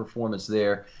solid performance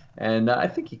there. And I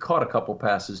think he caught a couple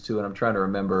passes too, and I'm trying to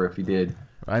remember if he did.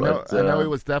 I know he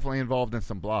was definitely involved in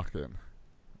some blocking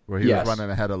where he was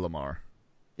running ahead of Lamar.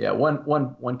 Yeah,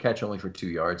 one catch only for 2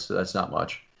 yards, so that's not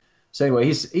much. So anyway,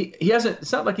 he hasn't.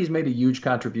 It's not like he's made a huge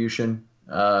contribution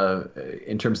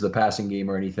in terms of the passing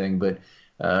game or anything, but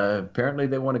apparently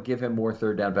they want to give him more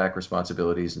third down back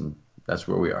responsibilities, and that's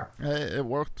where we are. It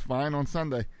worked fine on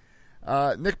Sunday.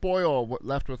 Nick Boyle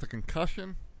left with a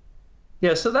concussion.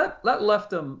 Yeah, so that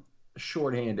left him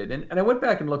shorthanded. And I went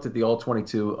back and looked at the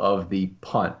all-22 of the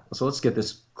punt. So let's get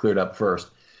this cleared up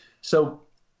first. So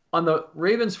on the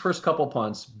Ravens' first couple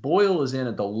punts, Boyle is in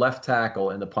at the left tackle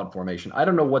in the punt formation. I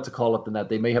don't know what to call it than that.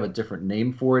 They may have a different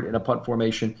name for it in a punt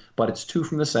formation, but it's 2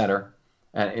 from the center,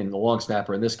 and in the long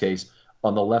snapper in this case,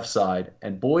 on the left side.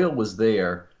 And Boyle was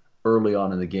there early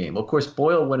on in the game. Of course,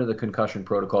 Boyle went into the concussion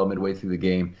protocol midway through the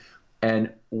game.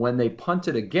 And when they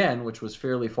punted again, which was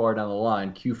fairly far down the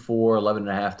line, Q4, 11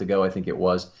 and a half to go, I think it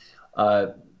was,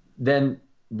 then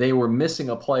they were missing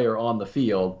a player on the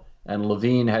field, and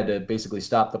Levine had to basically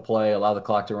stop the play, allow the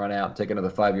clock to run out, and take another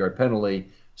 5-yard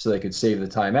penalty so they could save the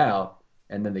timeout,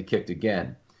 and then they kicked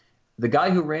again. The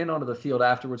guy who ran onto the field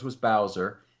afterwards was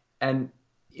Bowser, and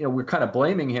we're kind of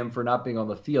blaming him for not being on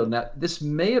the field. Now, this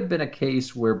may have been a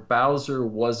case where Bowser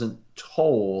wasn't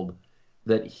told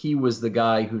that he was the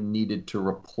guy who needed to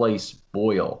replace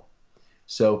Boyle.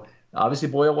 So obviously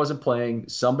Boyle wasn't playing.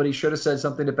 Somebody should have said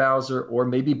something to Bowser, or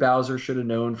maybe Bowser should have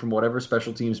known from whatever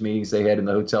special teams meetings they had in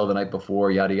the hotel the night before,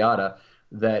 yada, yada,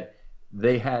 that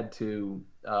they had to,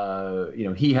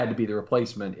 he had to be the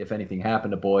replacement if anything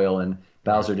happened to Boyle, and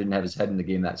Bowser didn't have his head in the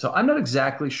game. So I'm not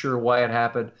exactly sure why it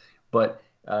happened, but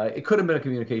it could have been a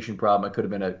communication problem. It could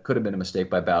have been a mistake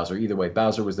by Bowser. Either way,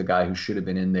 Bowser was the guy who should have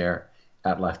been in there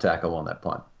at left tackle on that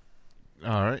punt.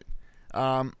 All right.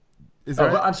 I'm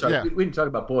sorry. Yeah. We didn't talk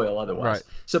about Boyle otherwise. Right.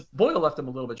 So Boyle left them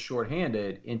a little bit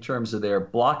shorthanded in terms of their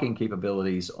blocking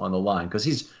capabilities on the line, because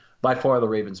he's by far the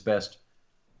Ravens' best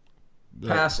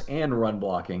pass and run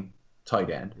blocking tight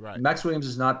end. Right. Max Williams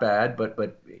is not bad, but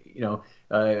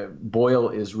Boyle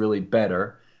is really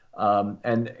better.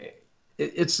 And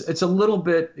it's a little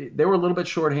bit. They were a little bit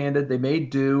shorthanded. They made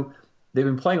do. They've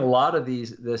been playing a lot of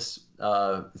this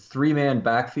 3-man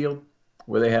backfield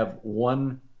where they have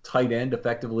one tight end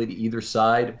effectively to either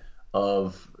side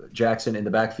of Jackson in the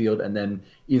backfield, and then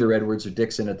either Edwards or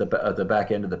Dixon at the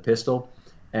back end of the pistol.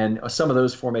 And some of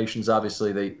those formations,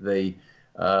 obviously, they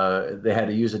had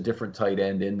to use a different tight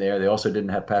end in there. They also didn't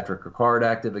have Patrick Ricard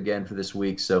active again for this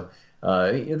week, so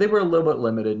they were a little bit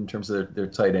limited in terms of their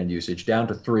tight end usage, down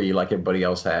to 3 like everybody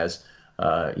else has.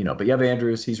 But you have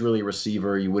Andrews; he's really a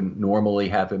receiver. You wouldn't normally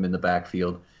have him in the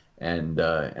backfield, and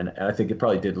I think it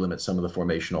probably did limit some of the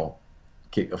formational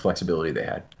flexibility they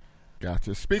had.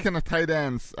 Gotcha. Speaking of tight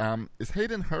ends, is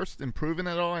Hayden Hurst improving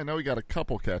at all? I know he got a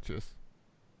couple catches.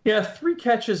 Yeah, 3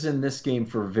 catches in this game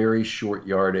for very short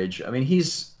yardage. I mean,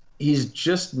 he's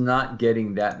just not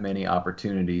getting that many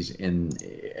opportunities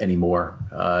anymore.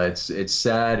 It's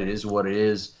sad. It is what it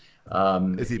is.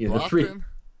 Is he blocking?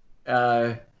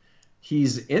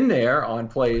 He's in there on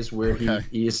plays where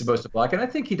he is supposed to block, and I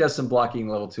think he does some blocking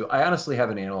level too. I honestly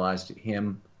haven't analyzed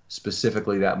him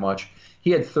specifically that much.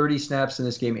 He had 30 snaps in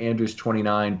this game. Andrews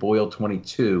 29, Boyle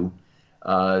 22.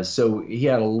 So he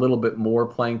had a little bit more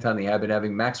playing time than he had been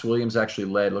having. Max Williams actually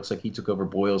led. Looks like he took over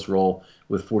Boyle's role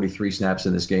with 43 snaps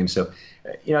in this game. So,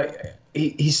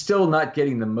 he's still not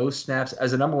getting the most snaps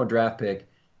as a number 1 draft pick.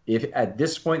 If at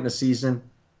this point in the season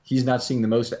he's not seeing the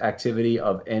most activity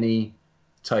of any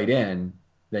tight end,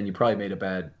 then you probably made a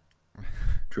bad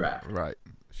draft. Right.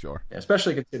 Sure.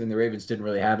 Especially considering the Ravens didn't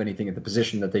really have anything at the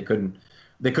position that they couldn't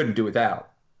do without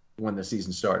when the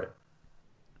season started.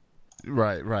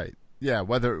 Right. Yeah,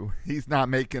 whether he's not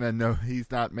making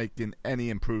any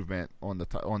improvement on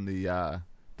the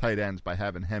tight ends by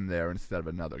having him there instead of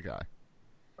another guy.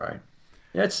 Right.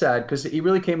 Yeah, it's sad because he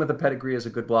really came with a pedigree as a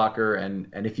good blocker, and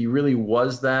if he really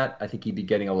was that, I think he'd be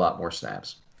getting a lot more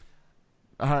snaps.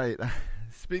 All right.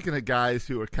 Speaking of guys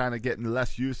who are kind of getting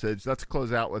less usage, let's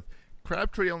close out with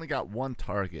Crabtree only got 1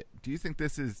 target. Do you think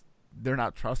they're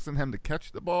not trusting him to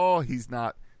catch the ball? He's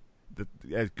not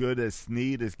as good as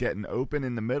Snead is getting open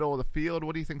in the middle of the field.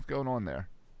 What do you think's going on there?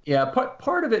 Yeah,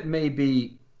 part of it may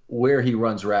be where he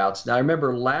runs routes. Now, I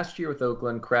remember last year with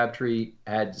Oakland, Crabtree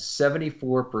had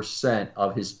 74%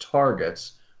 of his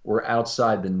targets were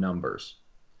outside the numbers.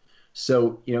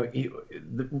 So,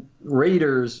 the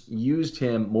Raiders used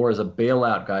him more as a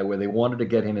bailout guy where they wanted to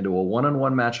get him into a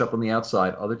one-on-one matchup on the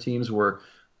outside. Other teams were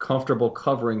comfortable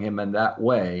covering him in that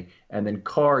way, and then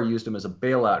Carr used him as a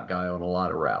bailout guy on a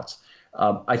lot of routes.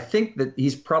 I think that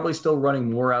he's probably still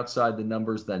running more outside the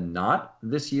numbers than not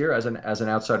this year as an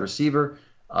outside receiver.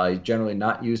 He's generally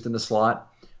not used in the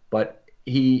slot, but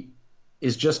he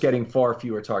is just getting far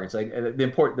fewer targets.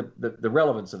 The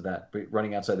relevance of that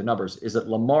running outside the numbers is that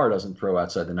Lamar doesn't throw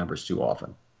outside the numbers too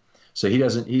often, so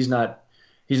he's not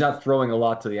throwing a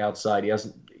lot to the outside. He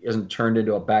hasn't turned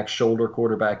into a back shoulder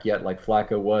quarterback yet like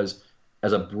Flacco was.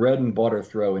 As a bread and butter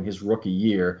throw in his rookie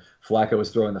year, Flacco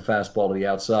was throwing the fastball to the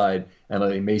outside and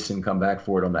letting Mason come back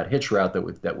for it on that hitch route that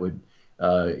would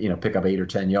pick up 8 or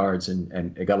 10 yards,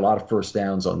 and it got a lot of first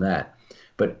downs on that.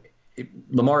 But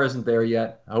Lamar isn't there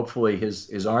yet. Hopefully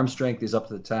his arm strength is up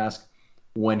to the task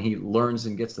when he learns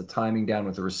and gets the timing down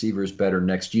with the receivers better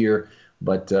next year.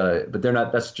 But they're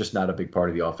not. That's just not a big part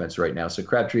of the offense right now. So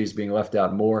Crabtree is being left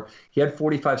out more. He had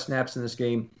 45 snaps in this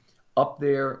game, up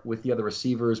there with the other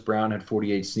receivers. Brown had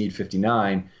 48, Snead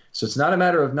 59. So it's not a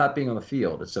matter of not being on the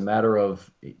field. It's a matter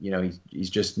of he's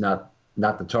just not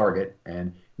the target,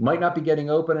 and might not be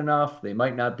getting open enough. They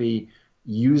might not be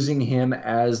using him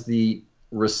as the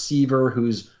receiver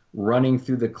who's running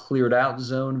through the cleared out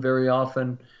zone very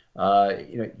often.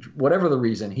 Whatever the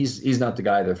reason, he's not the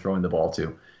guy they're throwing the ball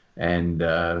to. And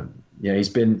he's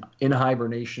been in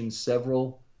hibernation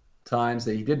several times.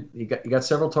 He got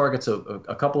several targets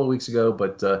a couple of weeks ago,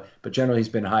 but generally he's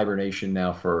been in hibernation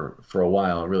now for a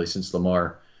while, really since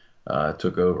Lamar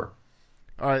took over.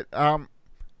 All right,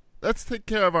 let's take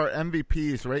care of our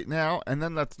MVPs right now, and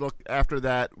then let's look after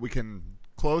that. We can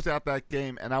close out that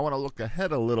game, and I want to look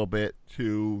ahead a little bit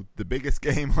to the biggest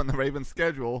game on the Ravens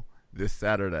schedule this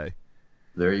Saturday.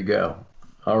 There you go.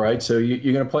 All right, so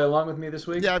you're going to play along with me this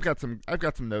week? Yeah, I've got some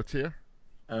notes here.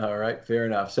 All right, fair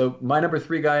enough. So my number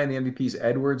 3 guy in the MVP is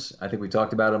Edwards. I think we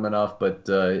talked about him enough, but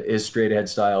is straight ahead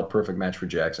style, perfect match for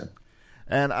Jackson.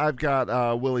 And I've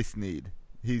got Willie Snead.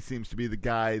 He seems to be the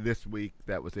guy this week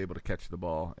that was able to catch the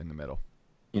ball in the middle.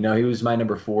 He was my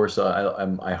number 4,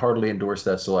 so I heartily endorse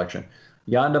that selection.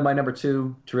 Yanda, my number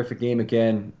 2, terrific game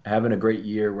again, having a great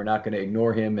year. We're not going to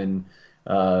ignore him in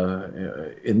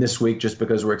this week just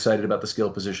because we're excited about the skill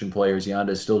position players. Yanda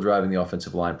is still driving the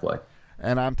offensive line play.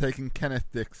 And I'm taking Kenneth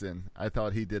Dixon. I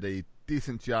thought he did a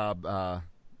decent job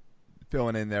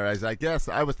filling in there, as I guess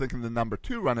I was thinking the number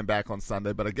 2 running back on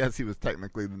Sunday, but I guess he was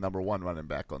technically the number 1 running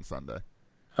back on Sunday.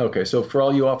 Okay, so for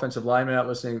all you offensive linemen out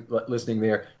listening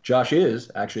there, Josh is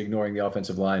actually ignoring the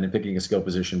offensive line and picking a skill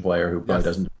position player who probably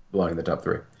doesn't belong in the top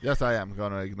 3. Yes, I am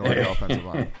going to ignore the offensive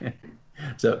line.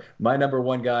 So my number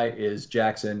 1 guy is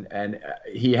Jackson, and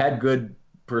he had good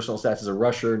personal stats as a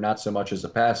rusher, not so much as a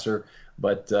passer,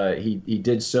 but he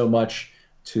did so much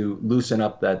to loosen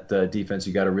up that defense.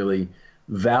 You got to really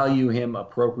value him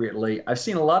appropriately. I've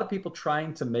seen a lot of people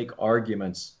trying to make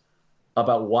arguments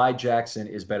about why Jackson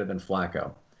is better than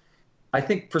Flacco. I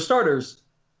think for starters,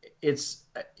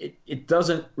 it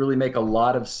doesn't really make a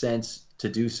lot of sense to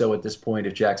do so at this point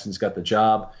if Jackson's got the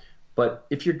job. But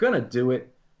if you're going to do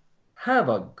it, have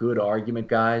a good argument,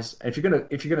 guys. And if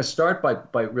you're gonna start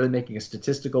by really making a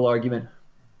statistical argument,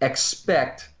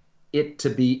 expect it to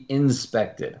be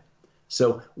inspected.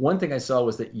 So one thing I saw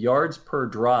was that yards per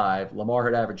drive, Lamar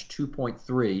had averaged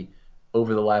 2.3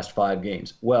 over the last 5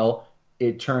 games. Well,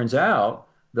 it turns out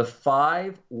the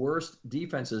 5 worst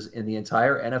defenses in the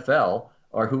entire NFL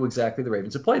are who exactly the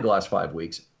Ravens have played the last 5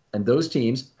 weeks. And those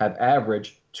teams have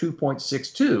averaged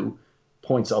 2.62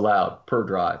 points allowed per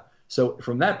drive. So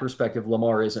from that perspective,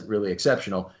 Lamar isn't really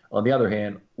exceptional. On the other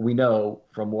hand, we know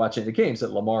from watching the games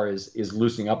that Lamar is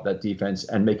loosening up that defense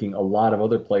and making a lot of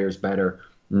other players better,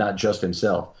 not just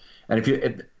himself. And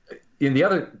the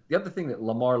other thing that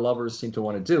Lamar lovers seem to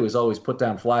want to do is always put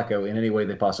down Flacco in any way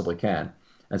they possibly can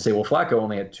and say, well, Flacco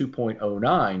only had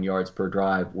 2.09 yards per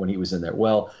drive when he was in there.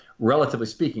 Well, relatively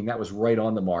speaking, that was right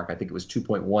on the mark. I think it was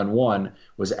 2.11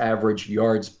 was average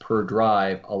yards per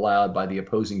drive allowed by the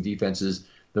opposing defenses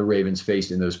the Ravens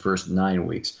faced in those first 9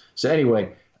 weeks. So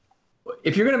anyway,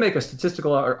 if you're going to make a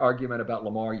statistical argument about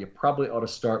Lamar, you probably ought to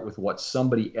start with what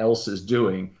somebody else is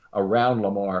doing around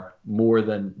Lamar more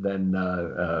than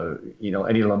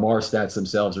any Lamar stats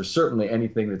themselves, or certainly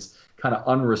anything that's kind of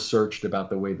unresearched about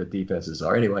the way the defenses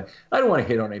are. Anyway, I don't want to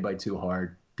hit on anybody too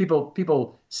hard.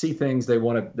 People see things, they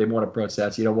want to promote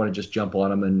stats. You don't want to just jump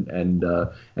on them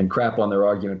and crap on their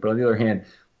argument. But on the other hand,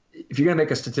 if you're going to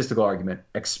make a statistical argument,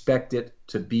 expect it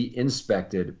to be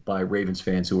inspected by Ravens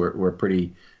fans who are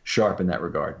pretty sharp in that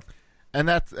regard. And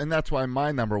that's why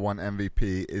my number 1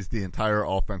 MVP is the entire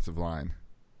offensive line.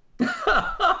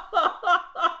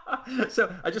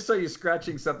 So I just saw you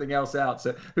scratching something else out.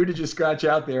 So who did you scratch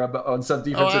out there on some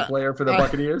defensive player for the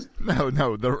Buccaneers?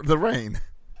 No, the rain.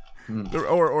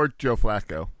 Or Joe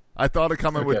Flacco. I thought of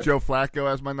coming with Joe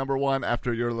Flacco as my number 1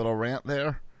 after your little rant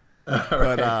there.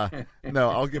 But no,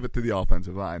 I'll give it to the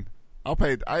offensive line.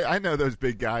 I know those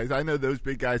big guys. I know those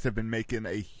big guys have been making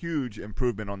a huge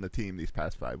improvement on the team these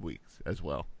past 5 weeks as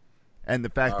well. And the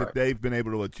fact that they've been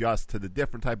able to adjust to the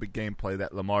different type of gameplay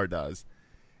that Lamar does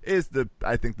is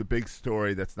I think the big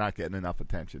story that's not getting enough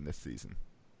attention this season.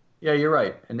 Yeah, you're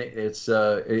right. And it's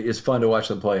fun to watch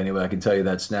them play anyway. I can tell you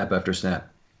that snap after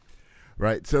snap.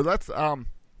 Right. So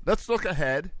let's look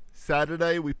ahead.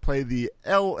 Saturday we play the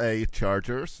LA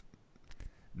Chargers,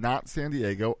 not San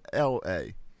Diego,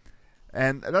 LA.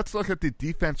 And let's look at the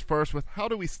defense first with how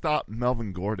do we stop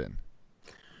Melvin Gordon?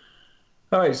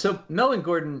 All right, so Melvin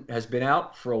Gordon has been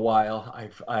out for a while.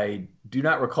 I do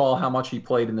not recall how much he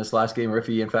played in this last game, or if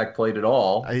he in fact played at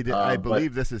all. I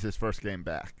believe this is his first game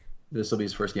back. This will be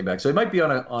his first game back, so he might be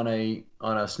on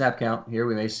a snap count here.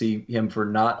 We may see him for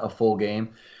not a full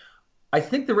game. I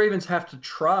think the Ravens have to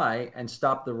try and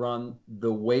stop the run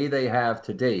the way they have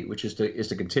to date, which is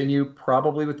to continue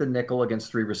probably with the nickel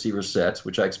against 3 receiver sets,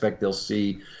 which I expect they'll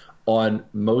see on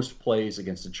most plays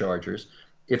against the Chargers.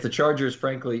 If the Chargers,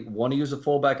 frankly, want to use a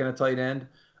fullback and a tight end,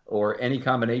 or any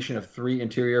combination of 3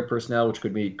 interior personnel, which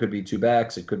could be 2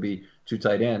 backs, it could be 2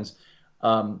 tight ends,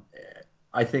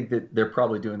 I think that they're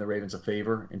probably doing the Ravens a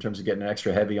favor in terms of getting an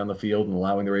extra heavy on the field and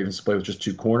allowing the Ravens to play with just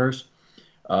 2 corners.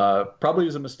 Probably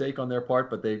was a mistake on their part,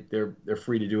 but they're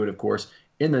free to do it, of course.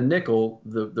 In the nickel,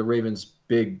 the Ravens'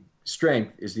 big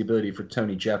strength is the ability for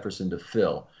Tony Jefferson to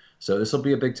fill. So this will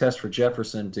be a big test for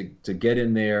Jefferson to get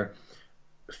in there,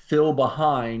 fill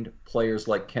behind players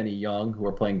like Kenny Young, who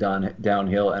are playing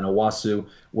downhill, and Owasu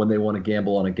when they want to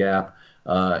gamble on a gap.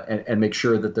 and make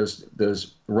sure that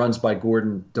those runs by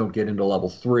Gordon don't get into level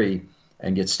 3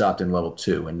 and get stopped in level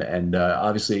 2. And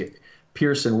obviously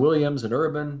Pearson, Williams, and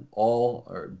Urban all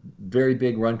are very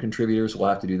big run contributors. Will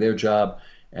have to do their job.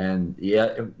 And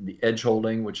the edge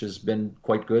holding, which has been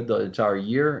quite good the entire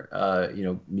year,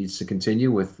 needs to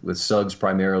continue with Suggs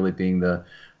primarily being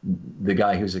the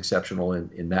guy who's exceptional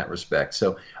in that respect.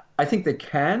 So I think they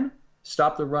can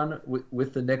stop the run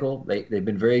with the nickel. They've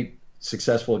been very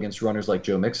successful against runners like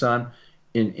Joe Mixon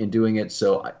in doing it.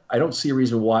 So I don't see a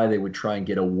reason why they would try and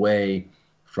get away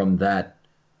from that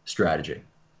strategy.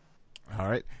 All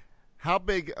right. How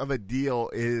big of a deal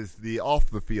is the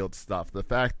off-the-field stuff? The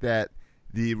fact that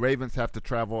the Ravens have to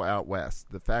travel out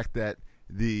west, the fact that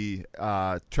the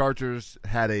Chargers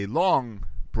had a long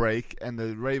break and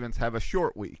the Ravens have a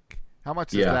short week. How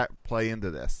much does that play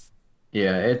into this?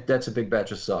 Yeah, that's a big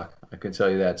batch of suck. I can tell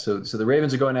you that. So the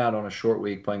Ravens are going out on a short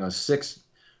week, playing a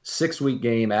six-week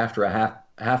game after a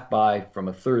half bye from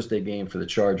a Thursday game for the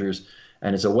Chargers,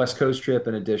 and it's a West Coast trip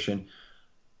in addition.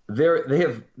 They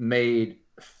have made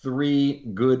 3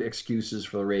 good excuses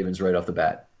for the Ravens right off the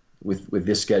bat with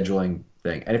this scheduling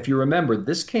thing. And if you remember,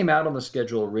 this came out on the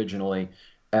schedule originally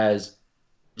as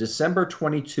December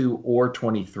 22 or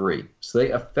 23. So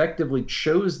they effectively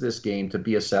chose this game to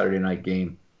be a Saturday night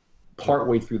game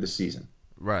partway through the season.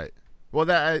 Right.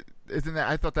 Well, I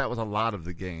thought that was a lot of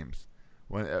the games.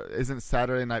 Isn't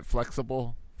Saturday night flex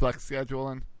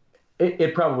scheduling?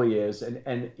 It probably is.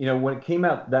 And when it came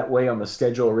out that way on the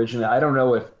schedule originally, I don't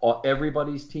know if all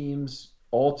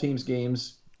teams'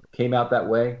 games came out that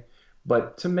way.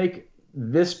 But to make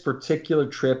this particular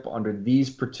trip under these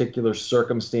particular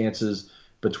circumstances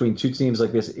between two teams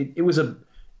like this, it was,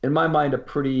 in my mind, a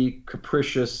pretty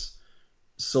capricious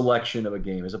selection of a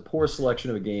game. It was a poor selection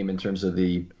of a game in terms of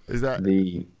the... Is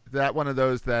that one of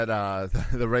those that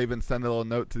the Ravens send a little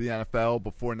note to the NFL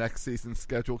before next season's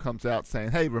schedule comes out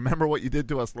saying, hey, remember what you did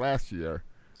to us last year?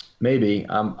 Maybe.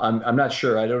 I'm not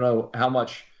sure. I don't know how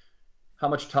much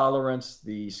tolerance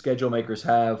the schedule makers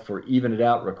have for even it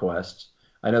out requests.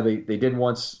 I know they did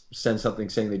once send something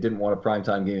saying they didn't want a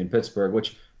primetime game in Pittsburgh,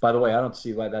 which, by the way, I don't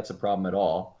see why that's a problem at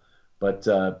all. But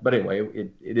anyway,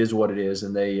 it is what it is.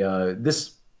 And they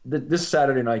this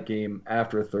Saturday night game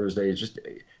after a Thursday is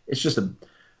just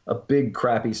a big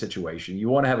crappy situation. You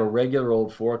want to have a regular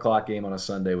old 4:00 game on a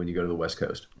Sunday when you go to the West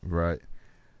Coast. Right.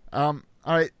 All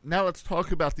right. Now let's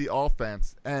talk about the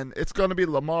offense, and it's going to be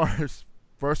Lamar's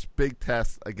first big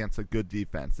test against a good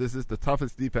defense. This is the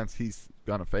toughest defense he's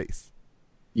going to face.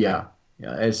 Yeah,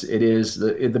 it is.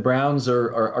 The Browns are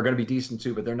going to be decent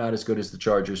too, but they're not as good as the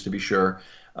Chargers, to be sure.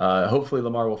 Hopefully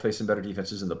Lamar will face some better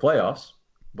defenses in the playoffs,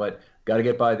 but got to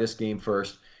get by this game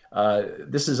first.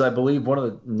 This is, I believe, one of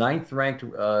the 9th-ranked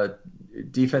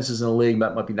defenses in the league.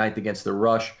 That might be 9th against the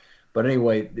rush. But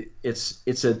anyway,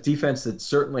 it's a defense that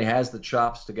certainly has the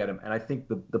chops to get him. And I think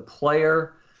the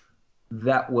player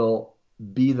that will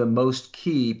be the most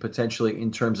key potentially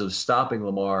in terms of stopping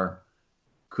Lamar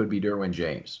could be Derwin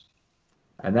James.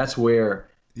 And that's where...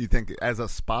 You think as a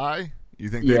spy? You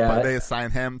think they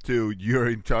assign him to you're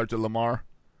in charge of Lamar?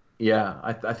 Yeah,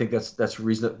 I think that's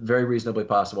very reasonably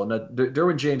possible. Now,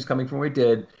 Derwin James, coming from where he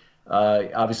did,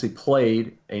 obviously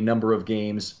played a number of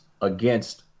games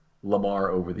against Lamar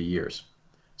over the years.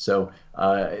 So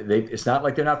it's not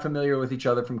like they're not familiar with each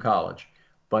other from college.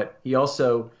 But he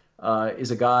also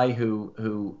is a guy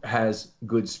who has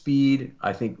good speed,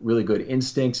 I think really good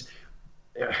instincts.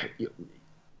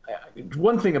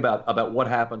 One thing about what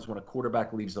happens when a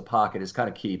quarterback leaves the pocket is kind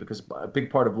of key, because a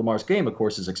big part of Lamar's game, of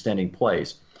course, is extending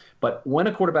plays. But when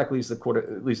a quarterback leaves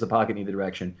the pocket in either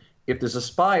direction, if there's a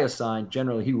spy assigned,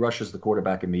 generally he rushes the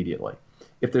quarterback immediately.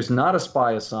 If there's not a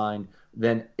spy assigned,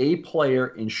 then a player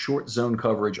in short zone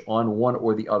coverage on one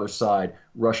or the other side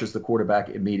rushes the quarterback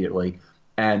immediately,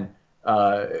 and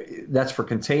that's for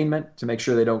containment, to make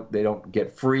sure they don't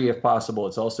get free if possible.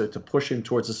 It's also to push him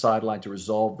towards the sideline to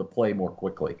resolve the play more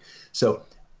quickly. So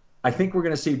I think we're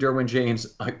going to see Derwin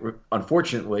James,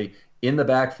 unfortunately, in the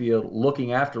backfield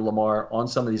looking after Lamar on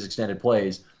some of these extended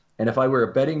plays. And if I were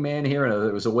a betting man here and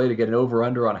there was a way to get an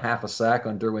over-under on half a sack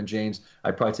on Derwin James,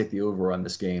 I'd probably take the over on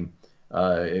this game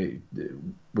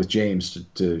with James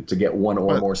to get one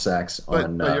or more sacks.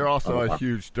 But you're also a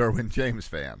huge Derwin James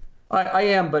fan. I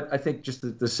am, but I think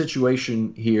just the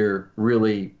situation here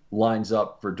really lines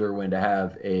up for Derwin to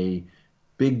have a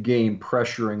big game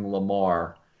pressuring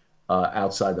Lamar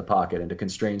outside the pocket and to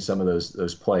constrain some of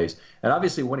those plays. And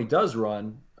obviously, when he does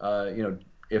run,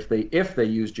 if they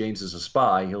use James as a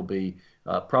spy, he'll be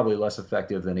probably less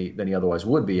effective than he otherwise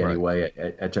would be anyway,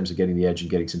 at terms of getting the edge and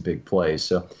getting some big plays.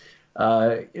 So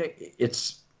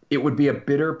it's it would be a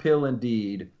bitter pill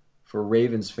indeed for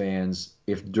Ravens fans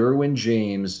if Derwin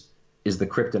James is the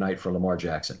kryptonite for Lamar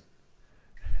Jackson.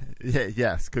 Yeah,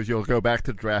 yes, because you'll go back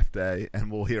to draft day,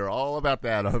 and we'll hear all about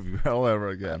that all over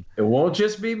again. It won't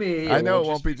just be me. I know it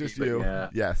won't be just you. Yeah.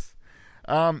 Yes.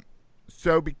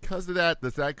 So because of that,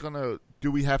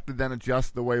 do we have to then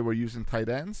adjust the way we're using tight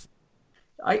ends?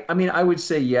 I mean, I would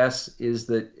say yes, is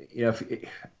that,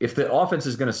 if the offense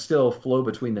is going to still flow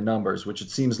between the numbers, which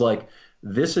it seems like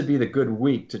this would be the good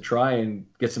week to try and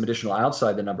get some additional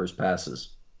outside the numbers passes,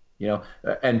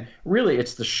 and really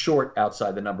it's the short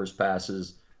outside the numbers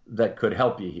passes that could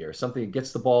help you here. Something that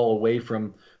gets the ball away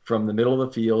from the middle of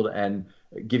the field and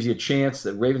gives you a chance.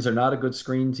 That Ravens are not a good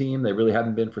screen team. They really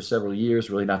haven't been for several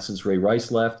years, really not since Ray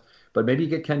Rice left. But maybe you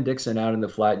get Ken Dixon out in the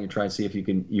flat and you try and see if you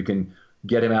can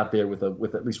get him out there with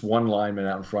at least one lineman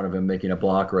out in front of him making a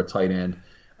block or a tight end.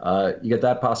 You get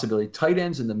that possibility. Tight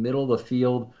ends in the middle of the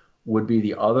field would be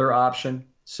the other option.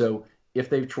 So if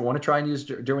they want to try and use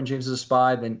Derwin James as a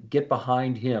spy, then get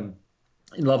behind him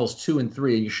in levels 2 and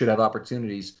 3, and you should have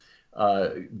opportunities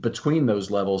between those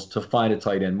levels to find a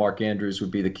tight end. Mark Andrews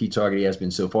would be the key target. He has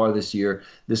been so far this year.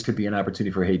 This could be an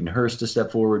opportunity for Hayden Hurst to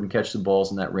step forward and catch some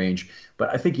balls in that range. But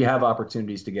I think you have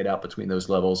opportunities to get out between those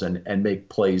levels and make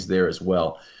plays there as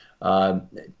well.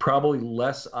 Probably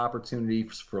less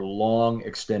opportunities for long,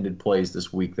 extended plays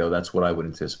this week, though. That's what I would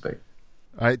anticipate.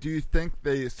 All right. Do you think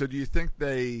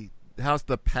how's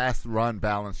the pass-run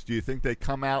balance? Do you think they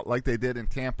come out like they did in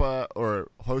Tampa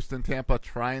or host in Tampa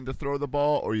trying to throw the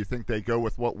ball, or you think they go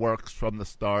with what works from the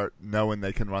start, knowing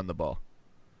they can run the ball?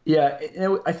 Yeah,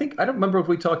 I think I don't remember if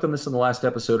we talked on this in the last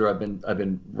episode or I've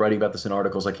been writing about this in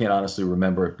articles. I can't honestly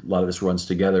remember. A lot of this runs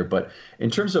together. But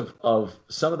in terms of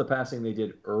some of the passing they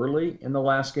did early in the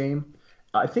last game,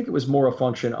 I think it was more a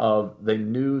function of they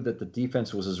knew that the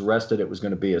defense was as rested it was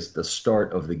going to be as the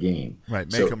start of the game.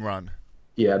 Right, make them run.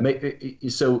 Yeah,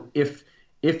 so if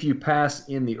you pass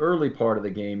in the early part of the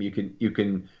game,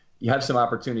 you have some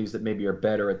opportunities that maybe are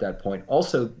better at that point.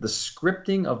 Also, the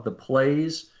scripting of the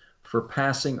plays for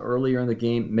passing earlier in the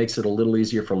game makes it a little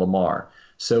easier for Lamar.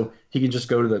 So he can just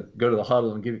go to the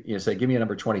huddle and say, give me a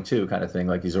number 22 kind of thing,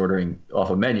 like he's ordering off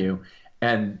a menu,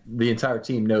 and the entire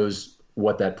team knows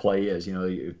what that play is.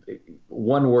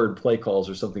 One-word play calls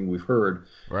are something we've heard,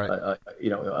 right.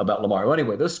 About Lamar. Well,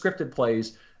 anyway, those scripted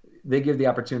plays, they give the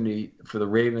opportunity for the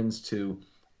Ravens to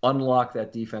unlock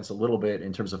that defense a little bit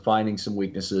in terms of finding some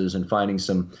weaknesses and finding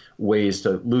some ways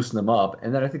to loosen them up.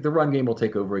 And then I think the run game will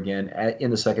take over again in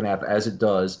the second half, as it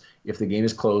does if the game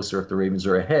is close or if the Ravens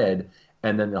are ahead.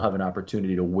 And then they'll have an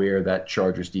opportunity to wear that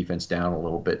Chargers defense down a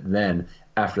little bit then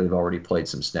after they've already played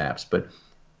some snaps. But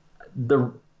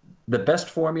the best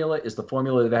formula is the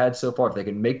formula they've had so far. If they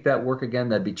can make that work again,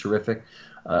 that'd be terrific.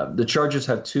 The Chargers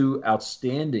have two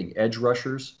outstanding edge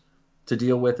rushers to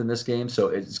deal with in this game, so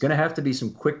it's going to have to be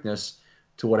some quickness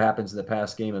to what happens in the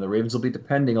past game, and the Ravens will be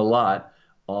depending a lot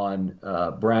on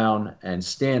Brown and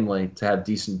Stanley to have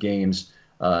decent games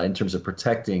in terms of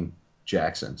protecting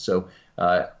Jackson. So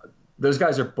those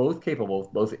guys are both capable.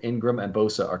 Both Ingram and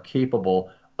Bosa are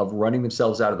capable of running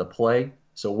themselves out of the play.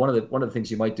 So one of the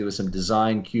things you might do is some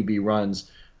design QB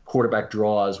runs, quarterback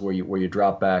draws where you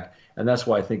drop back. And that's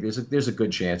why I think there's a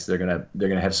good chance they're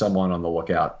gonna have someone on the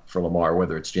lookout for Lamar,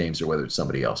 whether it's James or whether it's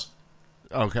somebody else.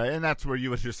 Okay, and that's where you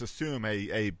would just assume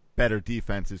a better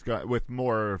defense is with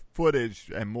more footage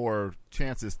and more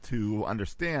chances to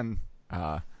understand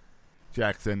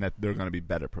Jackson, that they're going to be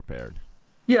better prepared.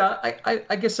 Yeah,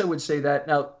 I guess I would say that.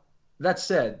 Now, that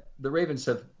said, the Ravens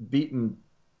have beaten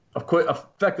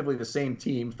effectively the same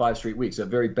team 5 straight weeks, a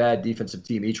very bad defensive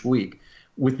team each week,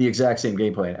 with the exact same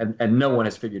game plan, and no one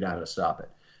has figured out how to stop it.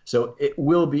 So it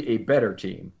will be a better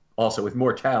team, also with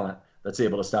more talent, that's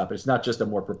able to stop it. It's not just a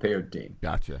more prepared team.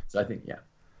 Gotcha. So I think, yeah.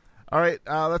 All right,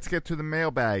 let's get to the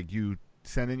mailbag. You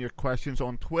send in your questions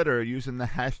on Twitter using the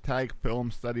hashtag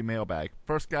 #FilmStudyMailbag.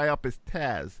 First guy up is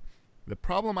Taz. The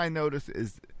problem I notice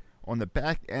is on the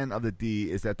back end of the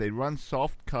D is that they run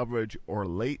soft coverage or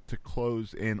late to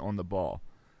close in on the ball.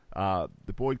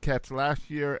 The Boyd catch last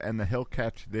year and the Hill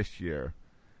catch this year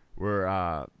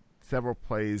were several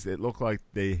plays. It looked like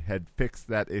they had fixed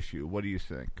that issue. What do you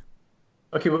think?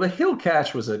 Okay, well, the Hill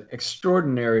catch was an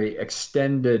extraordinary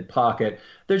extended pocket.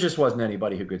 There just wasn't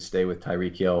anybody who could stay with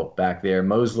Tyreek Hill back there.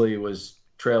 Mosley was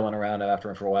trailing around after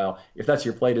him for a while. If that's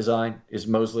your play design, is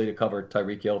Mosley to cover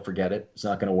Tyreek Hill, forget it. It's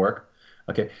not going to work.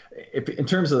 Okay, in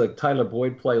terms of the Tyler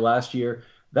Boyd play last year,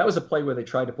 that was a play where they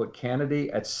tried to put Kennedy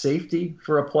at safety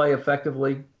for a play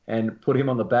effectively and put him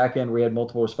on the back end where he had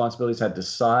multiple responsibilities, had to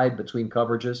decide between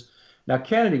coverages. Now,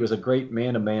 Kennedy was a great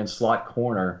man-to-man slot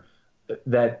corner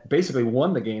that basically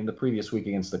won the game the previous week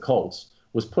against the Colts,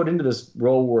 was put into this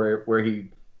role where he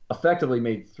effectively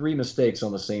made 3 mistakes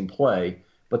on the same play.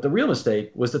 But the real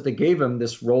mistake was that they gave him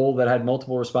this role that had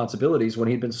multiple responsibilities when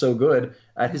he'd been so good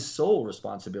at his sole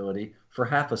responsibility for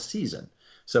half a season.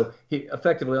 So he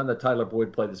effectively, on the Tyler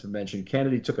Boyd play that's been mentioned,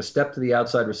 Kennedy took a step to the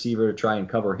outside receiver to try and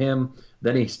cover him.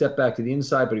 Then he stepped back to the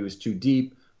inside, but he was too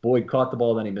deep. Boyd caught the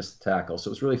ball, then he missed the tackle. So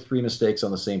it was really 3 mistakes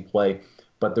on the same play.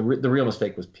 But the real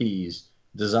mistake was Pease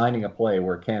designing a play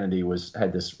where Kennedy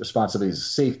had this responsibility as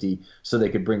safety so they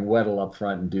could bring Weddle up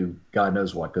front and do God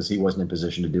knows what, because he wasn't in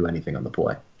position to do anything on the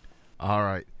play. All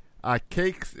right.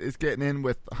 Cakes is getting in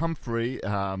with Humphrey,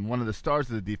 one of the stars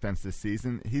of the defense this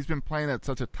season. He's been playing at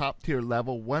such a top-tier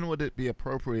level. When would it be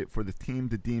appropriate for the team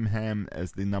to deem him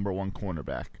as the number 1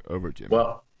 cornerback over Jimmy?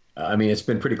 Well, I mean, it's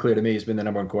been pretty clear to me he's been the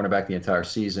number 1 cornerback the entire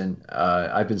season.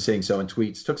 I've been saying so in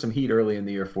tweets. Took some heat early in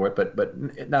the year for it,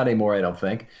 but not anymore, I don't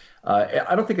think.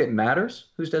 I don't think it matters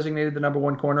who's designated the number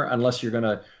 1 corner unless you're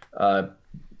going to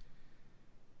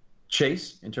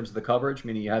chase in terms of the coverage,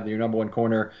 meaning you have your number 1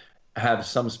 corner have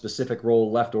some specific role,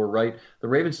 left or right. The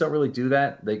Ravens don't really do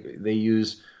that. They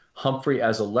use Humphrey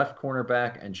as a left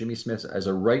cornerback and Jimmy Smith as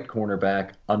a right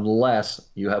cornerback, unless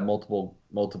you have multiple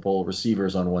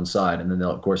receivers on one side, and then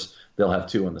they'll have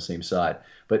 2 on the same side.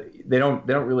 But they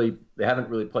haven't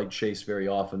really played chase very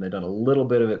often. They've done a little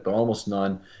bit of it, but almost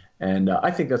none. And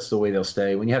I think that's the way they'll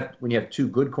stay. When you have 2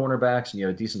 good cornerbacks and you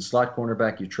have a decent slot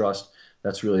cornerback you trust,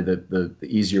 that's really the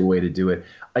easier way to do it.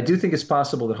 I do think it's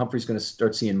possible that Humphrey's going to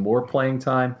start seeing more playing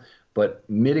time, but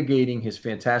mitigating his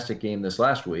fantastic game this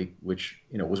last week, which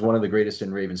was one of the greatest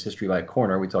in Ravens history by a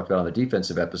corner, we talked about on the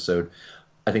defensive episode,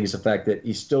 I think it's the fact that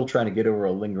he's still trying to get over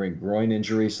a lingering groin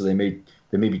injury, so they may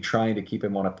be trying to keep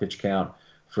him on a pitch count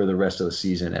for the rest of the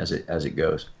season as it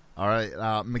goes. All right,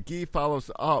 McGee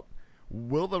follows up.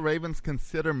 Will the Ravens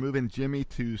consider moving Jimmy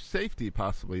to safety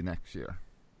possibly next year?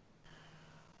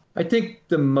 I think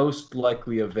the most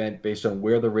likely event based on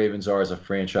where the Ravens are as a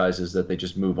franchise is that they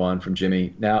just move on from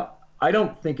Jimmy. Now, I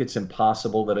don't think it's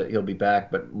impossible that he'll be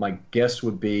back, but my guess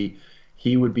would be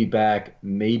he would be back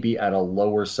maybe at a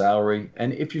lower salary.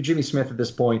 And if you're Jimmy Smith at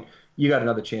this point, you got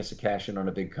another chance to cash in on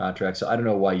a big contract. So I don't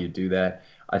know why you do that.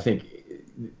 I think,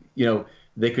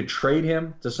 they could trade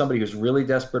him to somebody who's really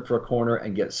desperate for a corner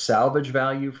and get salvage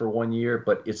value for 1 year,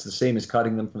 but it's the same as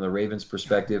cutting them from the Ravens'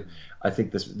 perspective. I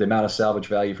think the amount of salvage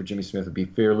value for Jimmy Smith would be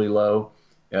fairly low.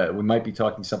 We might be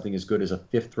talking something as good as a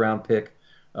 5th-round pick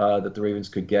that the Ravens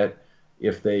could get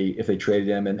if they traded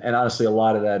him. And honestly, a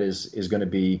lot of that is going to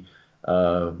be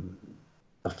a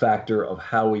factor of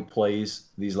how he plays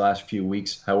these last few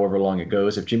weeks, however long it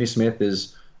goes. If Jimmy Smith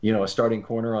is a starting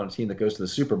corner on a team that goes to the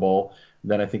Super Bowl,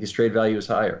 then I think his trade value is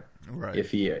higher. Right. If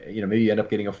he, maybe you end up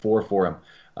getting a 4 for him.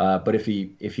 But if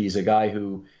he's a guy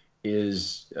who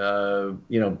is,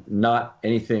 not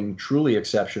anything truly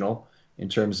exceptional in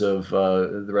terms of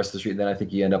the rest of the street, then I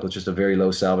think you end up with just a very low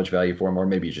salvage value for him, or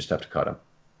maybe you just have to cut him.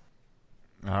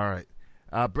 All right.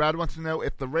 Brad wants to know,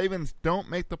 if the Ravens don't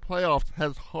make the playoffs,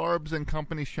 has Harbs and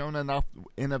company shown enough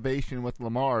innovation with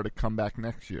Lamar to come back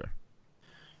next year?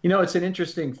 It's an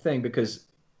interesting thing because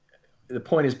the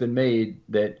point has been made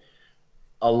that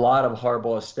a lot of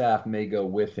Harbaugh's staff may go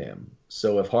with him.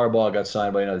 So if Harbaugh got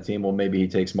signed by another team, well, maybe he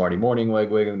takes Marty Mornhinweg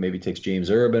with him, maybe takes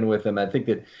James Urban with him. I think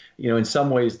that, in some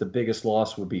ways the biggest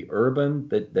loss would be Urban,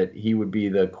 that he would be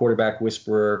the quarterback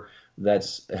whisperer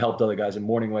that's helped other guys. And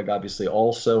Mornhinweg obviously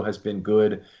also has been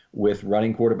good with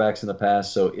running quarterbacks in the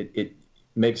past, so it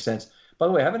makes sense. By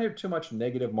the way, I haven't heard too much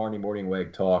negative Marty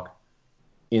Mornhinweg talk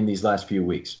in these last few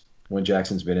weeks when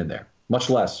Jackson's been in there. Much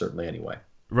less, certainly, anyway.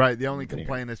 Right. The only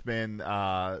complaint has been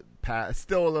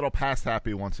still a little pass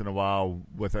happy once in a while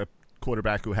with a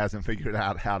quarterback who hasn't figured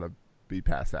out how to be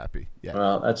pass happy. Yeah.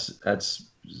 Well, that's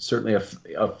certainly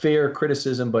a fair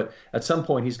criticism, but at some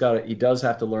point he does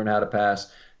have to learn how to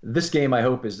pass. This game, I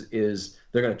hope, is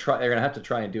they're going to have to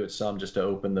try and do it some just to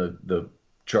open the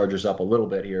Chargers up a little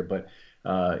bit here, but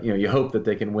you hope that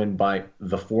they can win by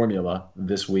the formula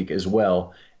this week as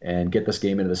well and get this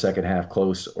game into the second half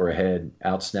close or ahead,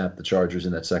 outsnap the Chargers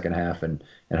in that second half, and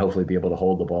hopefully be able to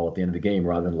hold the ball at the end of the game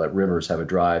rather than let Rivers have a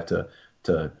drive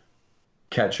to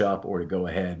catch up or to go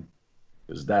ahead,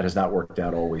 because that has not worked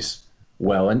out always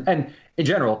well. And in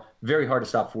general, very hard to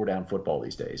stop 4-down football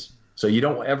these days. So you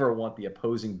don't ever want the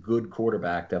opposing good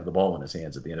quarterback to have the ball in his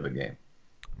hands at the end of a game.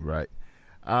 Right.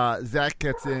 Zach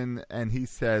gets in and he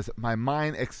says, my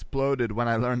mind exploded when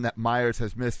I learned that Myers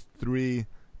has missed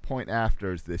 3-point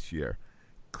afters this year.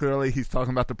 Clearly he's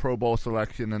talking about the Pro Bowl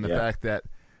selection and the fact that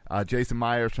Jason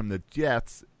Myers from the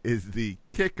Jets is the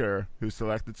kicker who's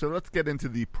selected. So let's get into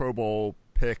the Pro Bowl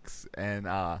picks and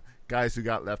guys who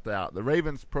got left out. The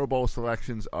Ravens' Pro Bowl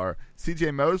selections are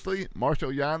C.J. Mosley,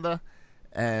 Marshall Yanda,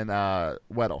 and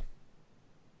Weddle.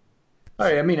 All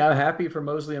right, I mean, I'm happy for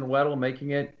Mosley and Weddle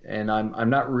making it, and I'm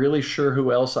not really sure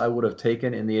who else I would have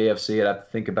taken in the AFC. I'd have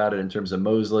to think about it in terms of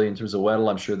Mosley. In terms of Weddle,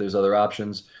 I'm sure there's other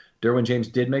options. Derwin James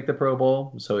did make the Pro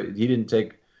Bowl, so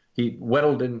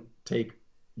Weddle didn't take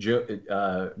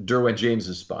Derwin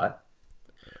James's spot.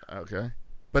 Okay,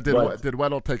 but did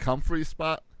Weddle take Humphrey's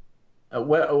spot?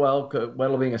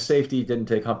 Weddle being a safety didn't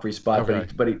take Humphrey's spot, okay.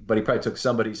 but he probably took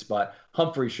somebody's spot.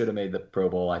 Humphrey should have made the Pro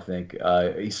Bowl, I think.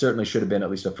 He certainly should have been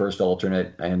at least a first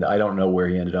alternate, and I don't know where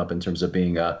he ended up in terms of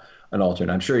being an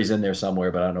alternate. I'm sure he's in there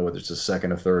somewhere, but I don't know whether it's a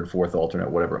second, a third, fourth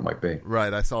alternate, whatever it might be.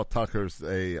 Right. I saw Tucker's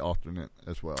a alternate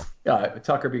as well. Yeah,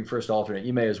 Tucker being first alternate,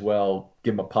 you may as well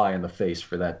give him a pie in the face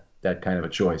for that kind of a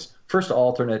choice. First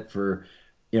alternate for,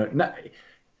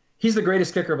 he's the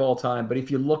greatest kicker of all time, but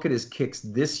if you look at his kicks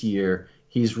this year,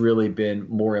 he's really been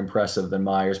more impressive than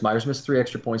Myers. Myers missed 3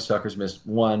 extra points. Tucker's missed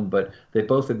 1, but they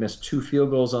both have missed 2 field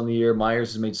goals on the year.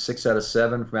 Myers has made 6 out of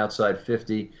 7 from outside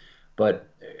 50, but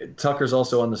Tucker's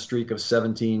also on the streak of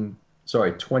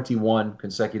 21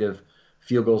 consecutive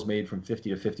field goals made from 50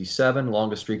 to 57,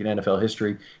 longest streak in NFL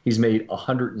history. He's made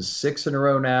 106 in a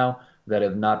row now that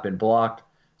have not been blocked,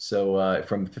 so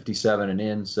from 57 and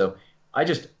in. So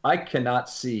I cannot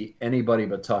see anybody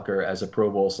but Tucker as a Pro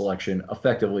Bowl selection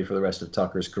effectively for the rest of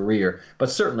Tucker's career, but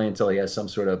certainly until he has some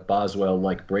sort of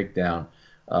Boswell-like breakdown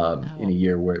in a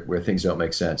year where things don't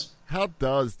make sense. How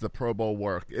does the Pro Bowl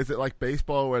work? Is it like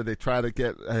baseball where they try to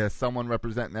get someone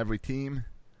representing every team?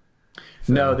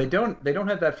 So, no, they don't. They don't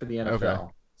have that for the NFL. Okay.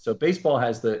 So baseball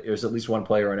there's at least one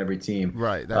player on every team,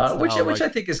 right? Which I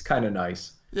think is kind of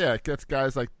nice. Yeah, it gets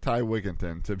guys like Ty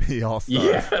Wigginton to be all-stars.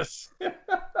 Yes.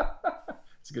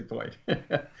 That's a good point.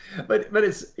 but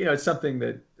it's it's something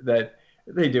that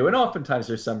they do, and oftentimes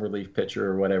there's some relief pitcher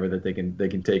or whatever that they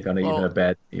can take on even a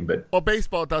bad team. But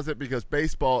baseball does it because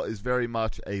baseball is very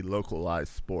much a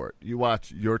localized sport. You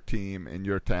watch your team in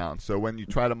your town, so when you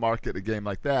try to market a game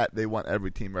like that, they want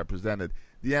every team represented.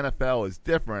 The NFL is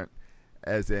different,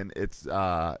 as in it's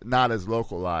not as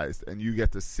localized, and you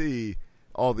get to see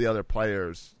all the other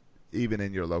players even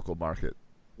in your local market.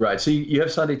 Right. So you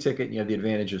have Sunday Ticket, and you have the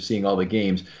advantage of seeing all the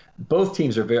games. Both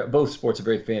sports are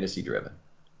very fantasy driven.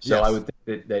 So yes. I would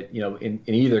think that in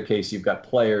either case, you've got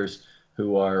players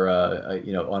who are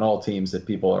on all teams that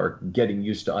people are getting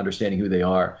used to understanding who they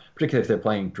are, particularly if they're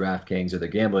playing DraftKings or they're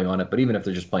gambling on it, but even if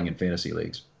they're just playing in fantasy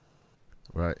leagues.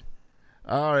 Right.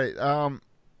 All right.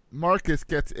 Marcus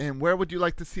gets in. Where would you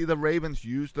like to see the Ravens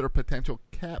use their potential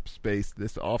cap space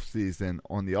this offseason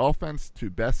on the offense to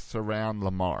best surround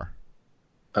Lamar?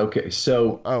 Okay,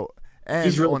 so and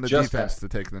he's really on the defense to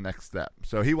take the next step.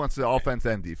 So he wants the offense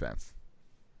and defense.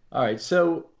 All right,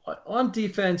 so on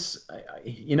defense,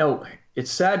 it's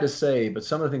sad to say, but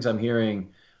some of the things I'm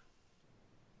hearing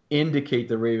indicate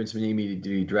the Ravens may need to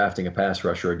be drafting a pass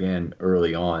rusher again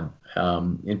early on.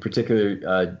 In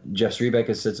particular, Jeff Strebeck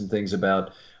has said some things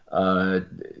about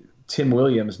Tim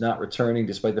Williams not returning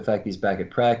despite the fact he's back at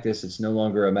practice. It's no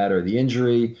longer a matter of the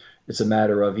injury. It's a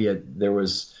matter of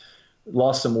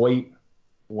lost some weight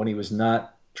when he was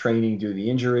not training due to the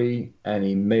injury, and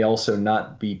he may also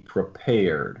not be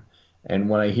prepared. And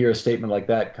when I hear a statement like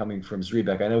that coming from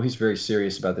Strebeck, I know he's very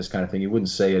serious about this kind of thing. He wouldn't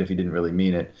say it if he didn't really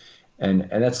mean it. And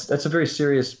that's a very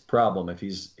serious problem if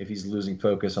he's losing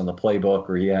focus on the playbook,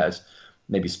 or he has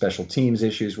maybe special teams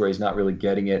issues where he's not really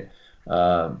getting it.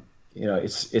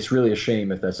 It's really a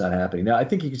shame if that's not happening. Now, I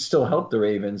think he could still help the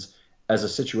Ravens as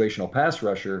a situational pass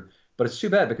rusher, but it's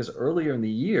too bad because earlier in the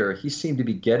year, he seemed to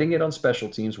be getting it on special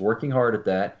teams, working hard at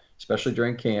that, especially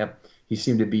during camp. He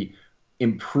seemed to be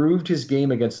improved his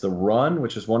game against the run,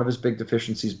 which is one of his big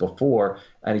deficiencies before,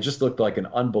 and he just looked like an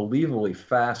unbelievably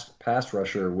fast pass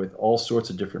rusher with all sorts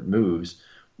of different moves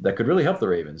that could really help the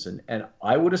Ravens. And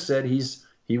I would have said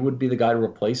he would be the guy to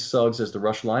replace Suggs as the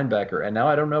rush linebacker. And now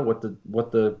I don't know what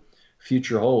the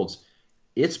future holds.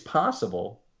 It's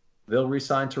possible they'll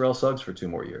re-sign Terrell Suggs for 2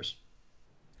 more years.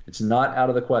 It's not out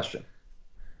of the question.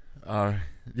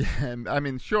 Yeah, I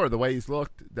mean, sure, the way he's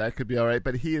looked, that could be all right,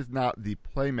 but he is not the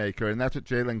playmaker, and that's what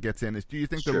Jalen gets in. Do you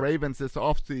think the Ravens this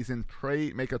offseason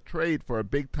make a trade for a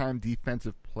big-time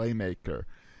defensive playmaker?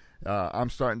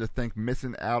 I'm starting to think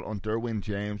missing out on Derwin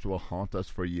James will haunt us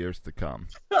for years to come.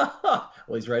 Well,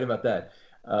 he's right about that.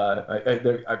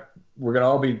 We're going to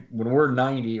all be, when we're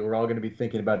 90, we're all going to be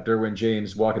thinking about Derwin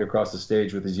James walking across the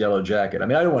stage with his yellow jacket. I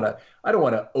mean, I don't want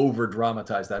to over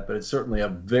dramatize that, but it's certainly a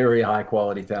very high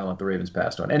quality talent the Ravens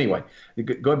passed on. Anyway,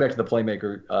 going back to the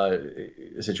playmaker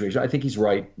situation, I think he's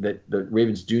right that the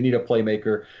Ravens do need a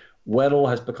playmaker. Weddle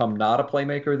has become not a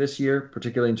playmaker this year,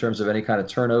 particularly in terms of any kind of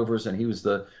turnovers, and he was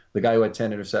the guy who had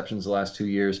 10 interceptions the last 2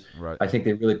 years. Right. I think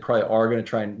they really probably are going to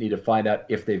try and need to find out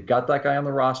if they've got that guy on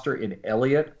the roster in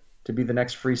Elliott to be the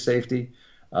next free safety.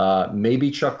 Maybe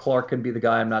Chuck Clark can be the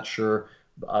guy, I'm not sure,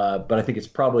 but I think it's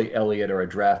probably Elliott or a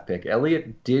draft pick.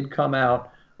 Elliott did come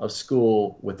out of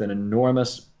school with an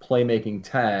enormous playmaking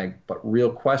tag, but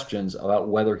real questions about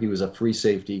whether he was a free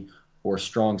safety or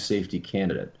strong safety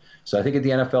candidate. So I think at the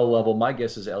NFL level, my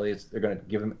guess is they're going to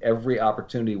give him every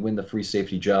opportunity to win the free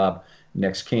safety job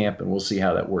next camp, and we'll see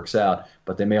how that works out.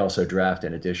 But they may also draft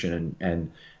in addition,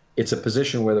 and it's a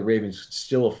position where the Ravens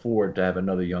still afford to have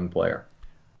another young player.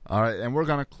 All right, and we're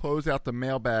going to close out the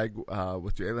mailbag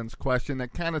with Jalen's question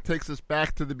that kind of takes us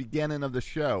back to the beginning of the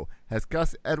show. Has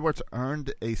Gus Edwards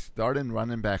earned a starting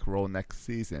running back role next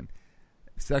season?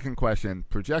 Second question,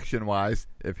 projection-wise,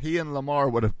 if he and Lamar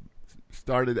would have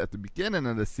started at the beginning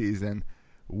of the season,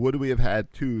 would we have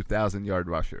had 2,000-yard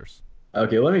rushers?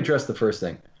 Okay, let me address the first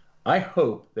thing. I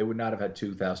hope they would not have had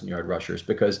 2,000-yard rushers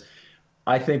because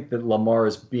I think that Lamar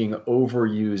is being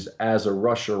overused as a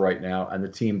rusher right now, and the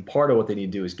team, part of what they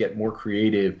need to do is get more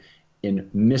creative in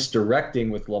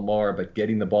misdirecting with Lamar, but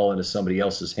getting the ball into somebody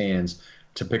else's hands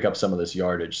to pick up some of this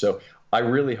yardage. So I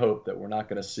really hope that we're not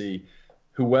going to see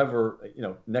whoever,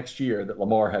 next year that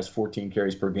Lamar has 14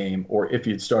 carries per game, or if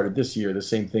he had started this year, the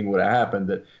same thing would have happened,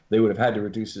 that they would have had to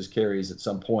reduce his carries at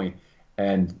some point.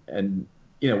 And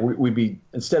we'd be,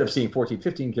 instead of seeing 14,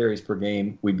 15 carries per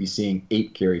game, we'd be seeing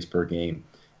 8 carries per game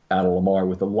out of Lamar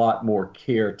with a lot more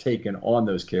care taken on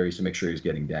those carries to make sure he's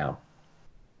getting down.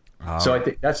 So I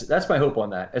think that's my hope on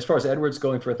that. As far as Edwards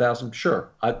going for 1,000, sure,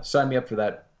 I'd sign me up for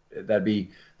that. That'd be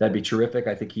terrific.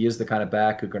 I think he is the kind of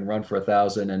back who can run for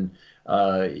 1,000, and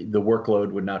the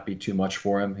workload would not be too much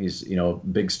for him. He's a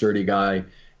big, sturdy guy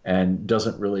and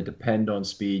doesn't really depend on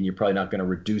speed. You're probably not going to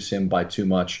reduce him by too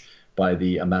much by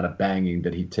the amount of banging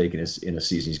that he'd take in a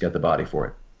season. He's got the body for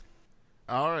it.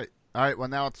 All right. Well,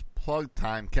 now it's plug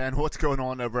time. Ken, what's going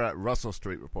on over at Russell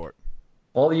Street Report?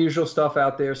 All the usual stuff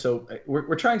out there. So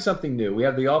we're trying something new. We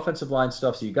have the offensive line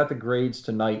stuff. So you got the grades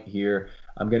tonight here.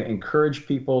 I'm going to encourage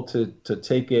people to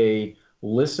take a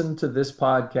listen to this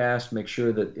podcast. Make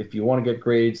sure that if you want to get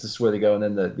grades, this is where they go.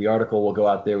 And then the article will go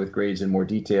out there with grades in more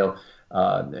detail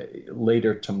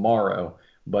later tomorrow.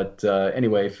 But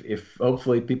anyway, if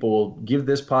hopefully people will give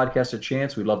this podcast a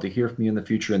chance, we'd love to hear from you in the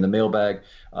future in the mailbag.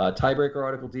 Tiebreaker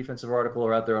article, defensive article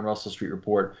are out there on Russell Street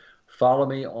Report. Follow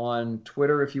me on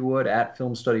Twitter, if you would, at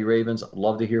Film Study Ravens. I'd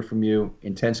love to hear from you.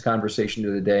 Intense conversation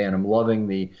of the day, and I'm loving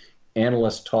the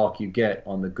analyst talk you get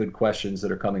on the good questions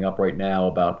that are coming up right now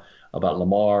about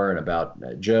Lamar and about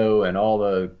Joe and all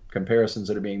the comparisons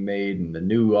that are being made and the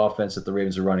new offense that the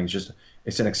Ravens are running.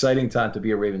 It's an exciting time to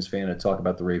be a Ravens fan and talk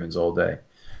about the Ravens all day.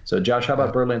 So, Josh, how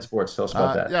about Birdland Sports? Tell us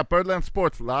about that. Yeah, Birdland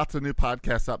Sports. Lots of new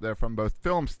podcasts up there from both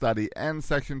Film Study and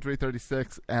Section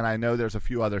 336, and I know there's a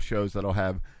few other shows that'll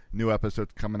have new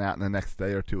episodes coming out in the next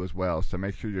day or two as well. So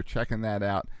make sure you're checking that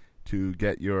out to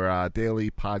get your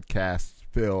daily podcast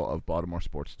fill of Baltimore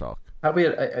sports talk.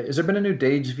 Has there been a new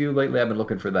Dage View lately? I've been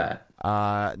looking for that.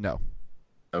 No.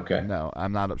 Okay. No,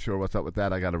 I'm not sure what's up with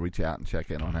that. I got to reach out and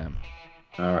check in on him.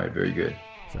 All right, very good.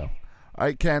 So, all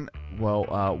right, Ken.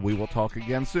 Well, we will talk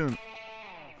again soon.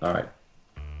 All right.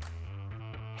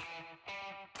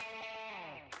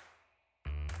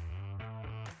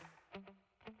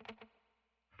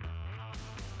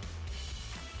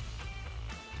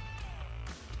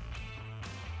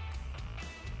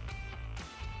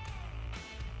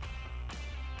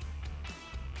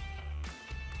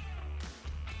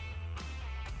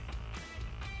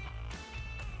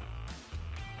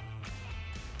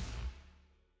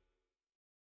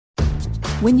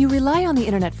 When you rely on the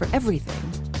internet for everything,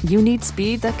 you need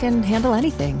speed that can handle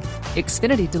anything.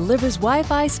 Xfinity delivers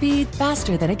Wi-Fi speed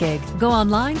faster than a gig. Go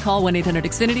online, call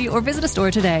 1-800-XFINITY, or visit a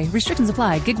store today. Restrictions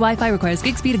apply. Gig Wi-Fi requires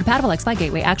gig speed and compatible X-Fi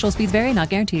gateway. Actual speeds vary,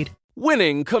 not guaranteed.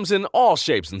 Winning comes in all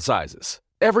shapes and sizes.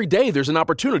 Every day there's an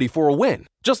opportunity for a win,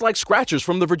 just like scratchers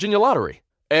from the Virginia Lottery.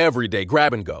 Every day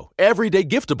grab and go, every day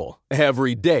giftable,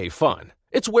 every day fun.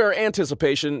 It's where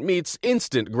anticipation meets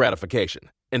instant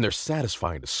gratification. And they're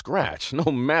satisfying to scratch, no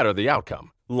matter the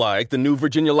outcome. Like the new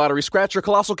Virginia Lottery Scratcher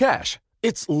Colossal Cash.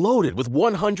 It's loaded with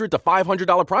 $100 to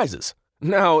 $500 prizes.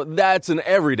 Now, that's an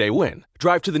everyday win.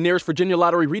 Drive to the nearest Virginia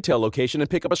Lottery retail location and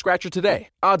pick up a scratcher today.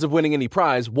 Odds of winning any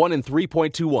prize, 1 in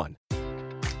 3.21.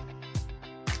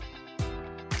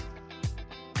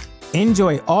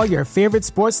 Enjoy all your favorite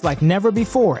sports like never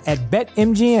before at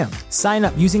BetMGM. Sign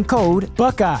up using code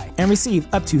Buckeye and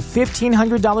receive up to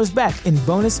 $1,500 back in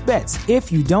bonus bets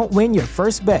if you don't win your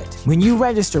first bet. When you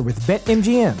register with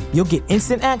BetMGM, you'll get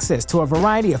instant access to a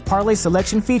variety of parlay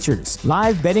selection features,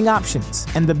 live betting options,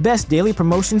 and the best daily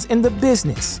promotions in the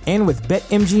business. And with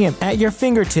BetMGM at your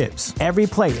fingertips, every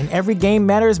play and every game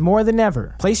matters more than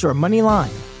ever. Place your money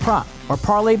line, prop, or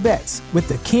parlay bets with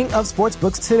the king of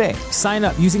sportsbooks today. Sign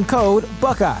up using code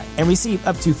Buckeye and receive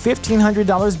up to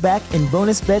 $1,500 back in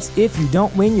bonus bets if you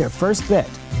don't win your first bet.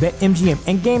 BetMGM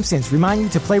and GameSense remind you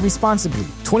to play responsibly.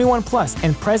 21 plus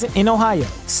and present in Ohio,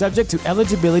 subject to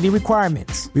eligibility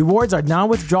requirements. Rewards are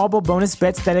non-withdrawable bonus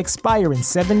bets that expire in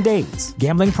 7 days.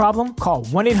 Gambling problem? Call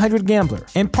 1-800-GAMBLER.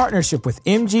 In partnership with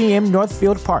MGM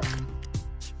Northfield Park.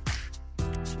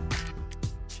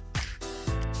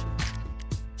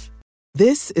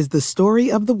 This is the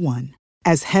story of the one.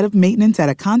 As head of maintenance at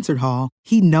a concert hall,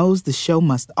 he knows the show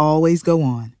must always go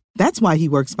on. That's why he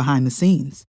works behind the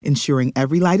scenes, ensuring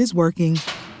every light is working,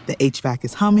 the HVAC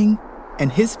is humming,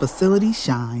 and his facility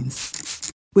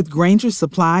shines. With Grainger's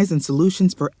supplies and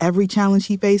solutions for every challenge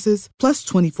he faces, plus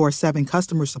 24/7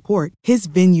 customer support, his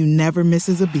venue never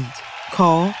misses a beat.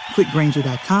 Call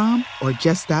quickgrainger.com or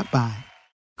just stop by.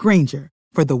 Grainger,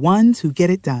 for the ones who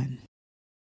get it done.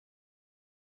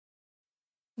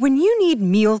 When you need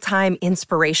mealtime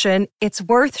inspiration, it's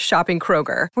worth shopping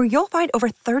Kroger, where you'll find over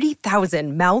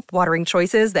 30,000 mouth-watering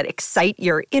choices that excite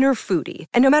your inner foodie.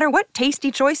 And no matter what tasty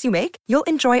choice you make, you'll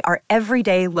enjoy our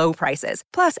everyday low prices,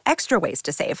 plus extra ways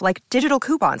to save, like digital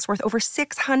coupons worth over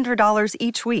 $600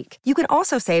 each week. You can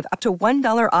also save up to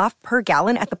 $1 off per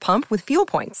gallon at the pump with fuel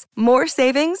points. More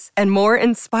savings and more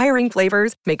inspiring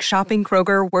flavors make shopping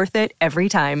Kroger worth it every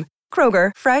time.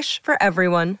 Kroger, fresh for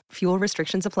everyone. Fuel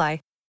restrictions apply.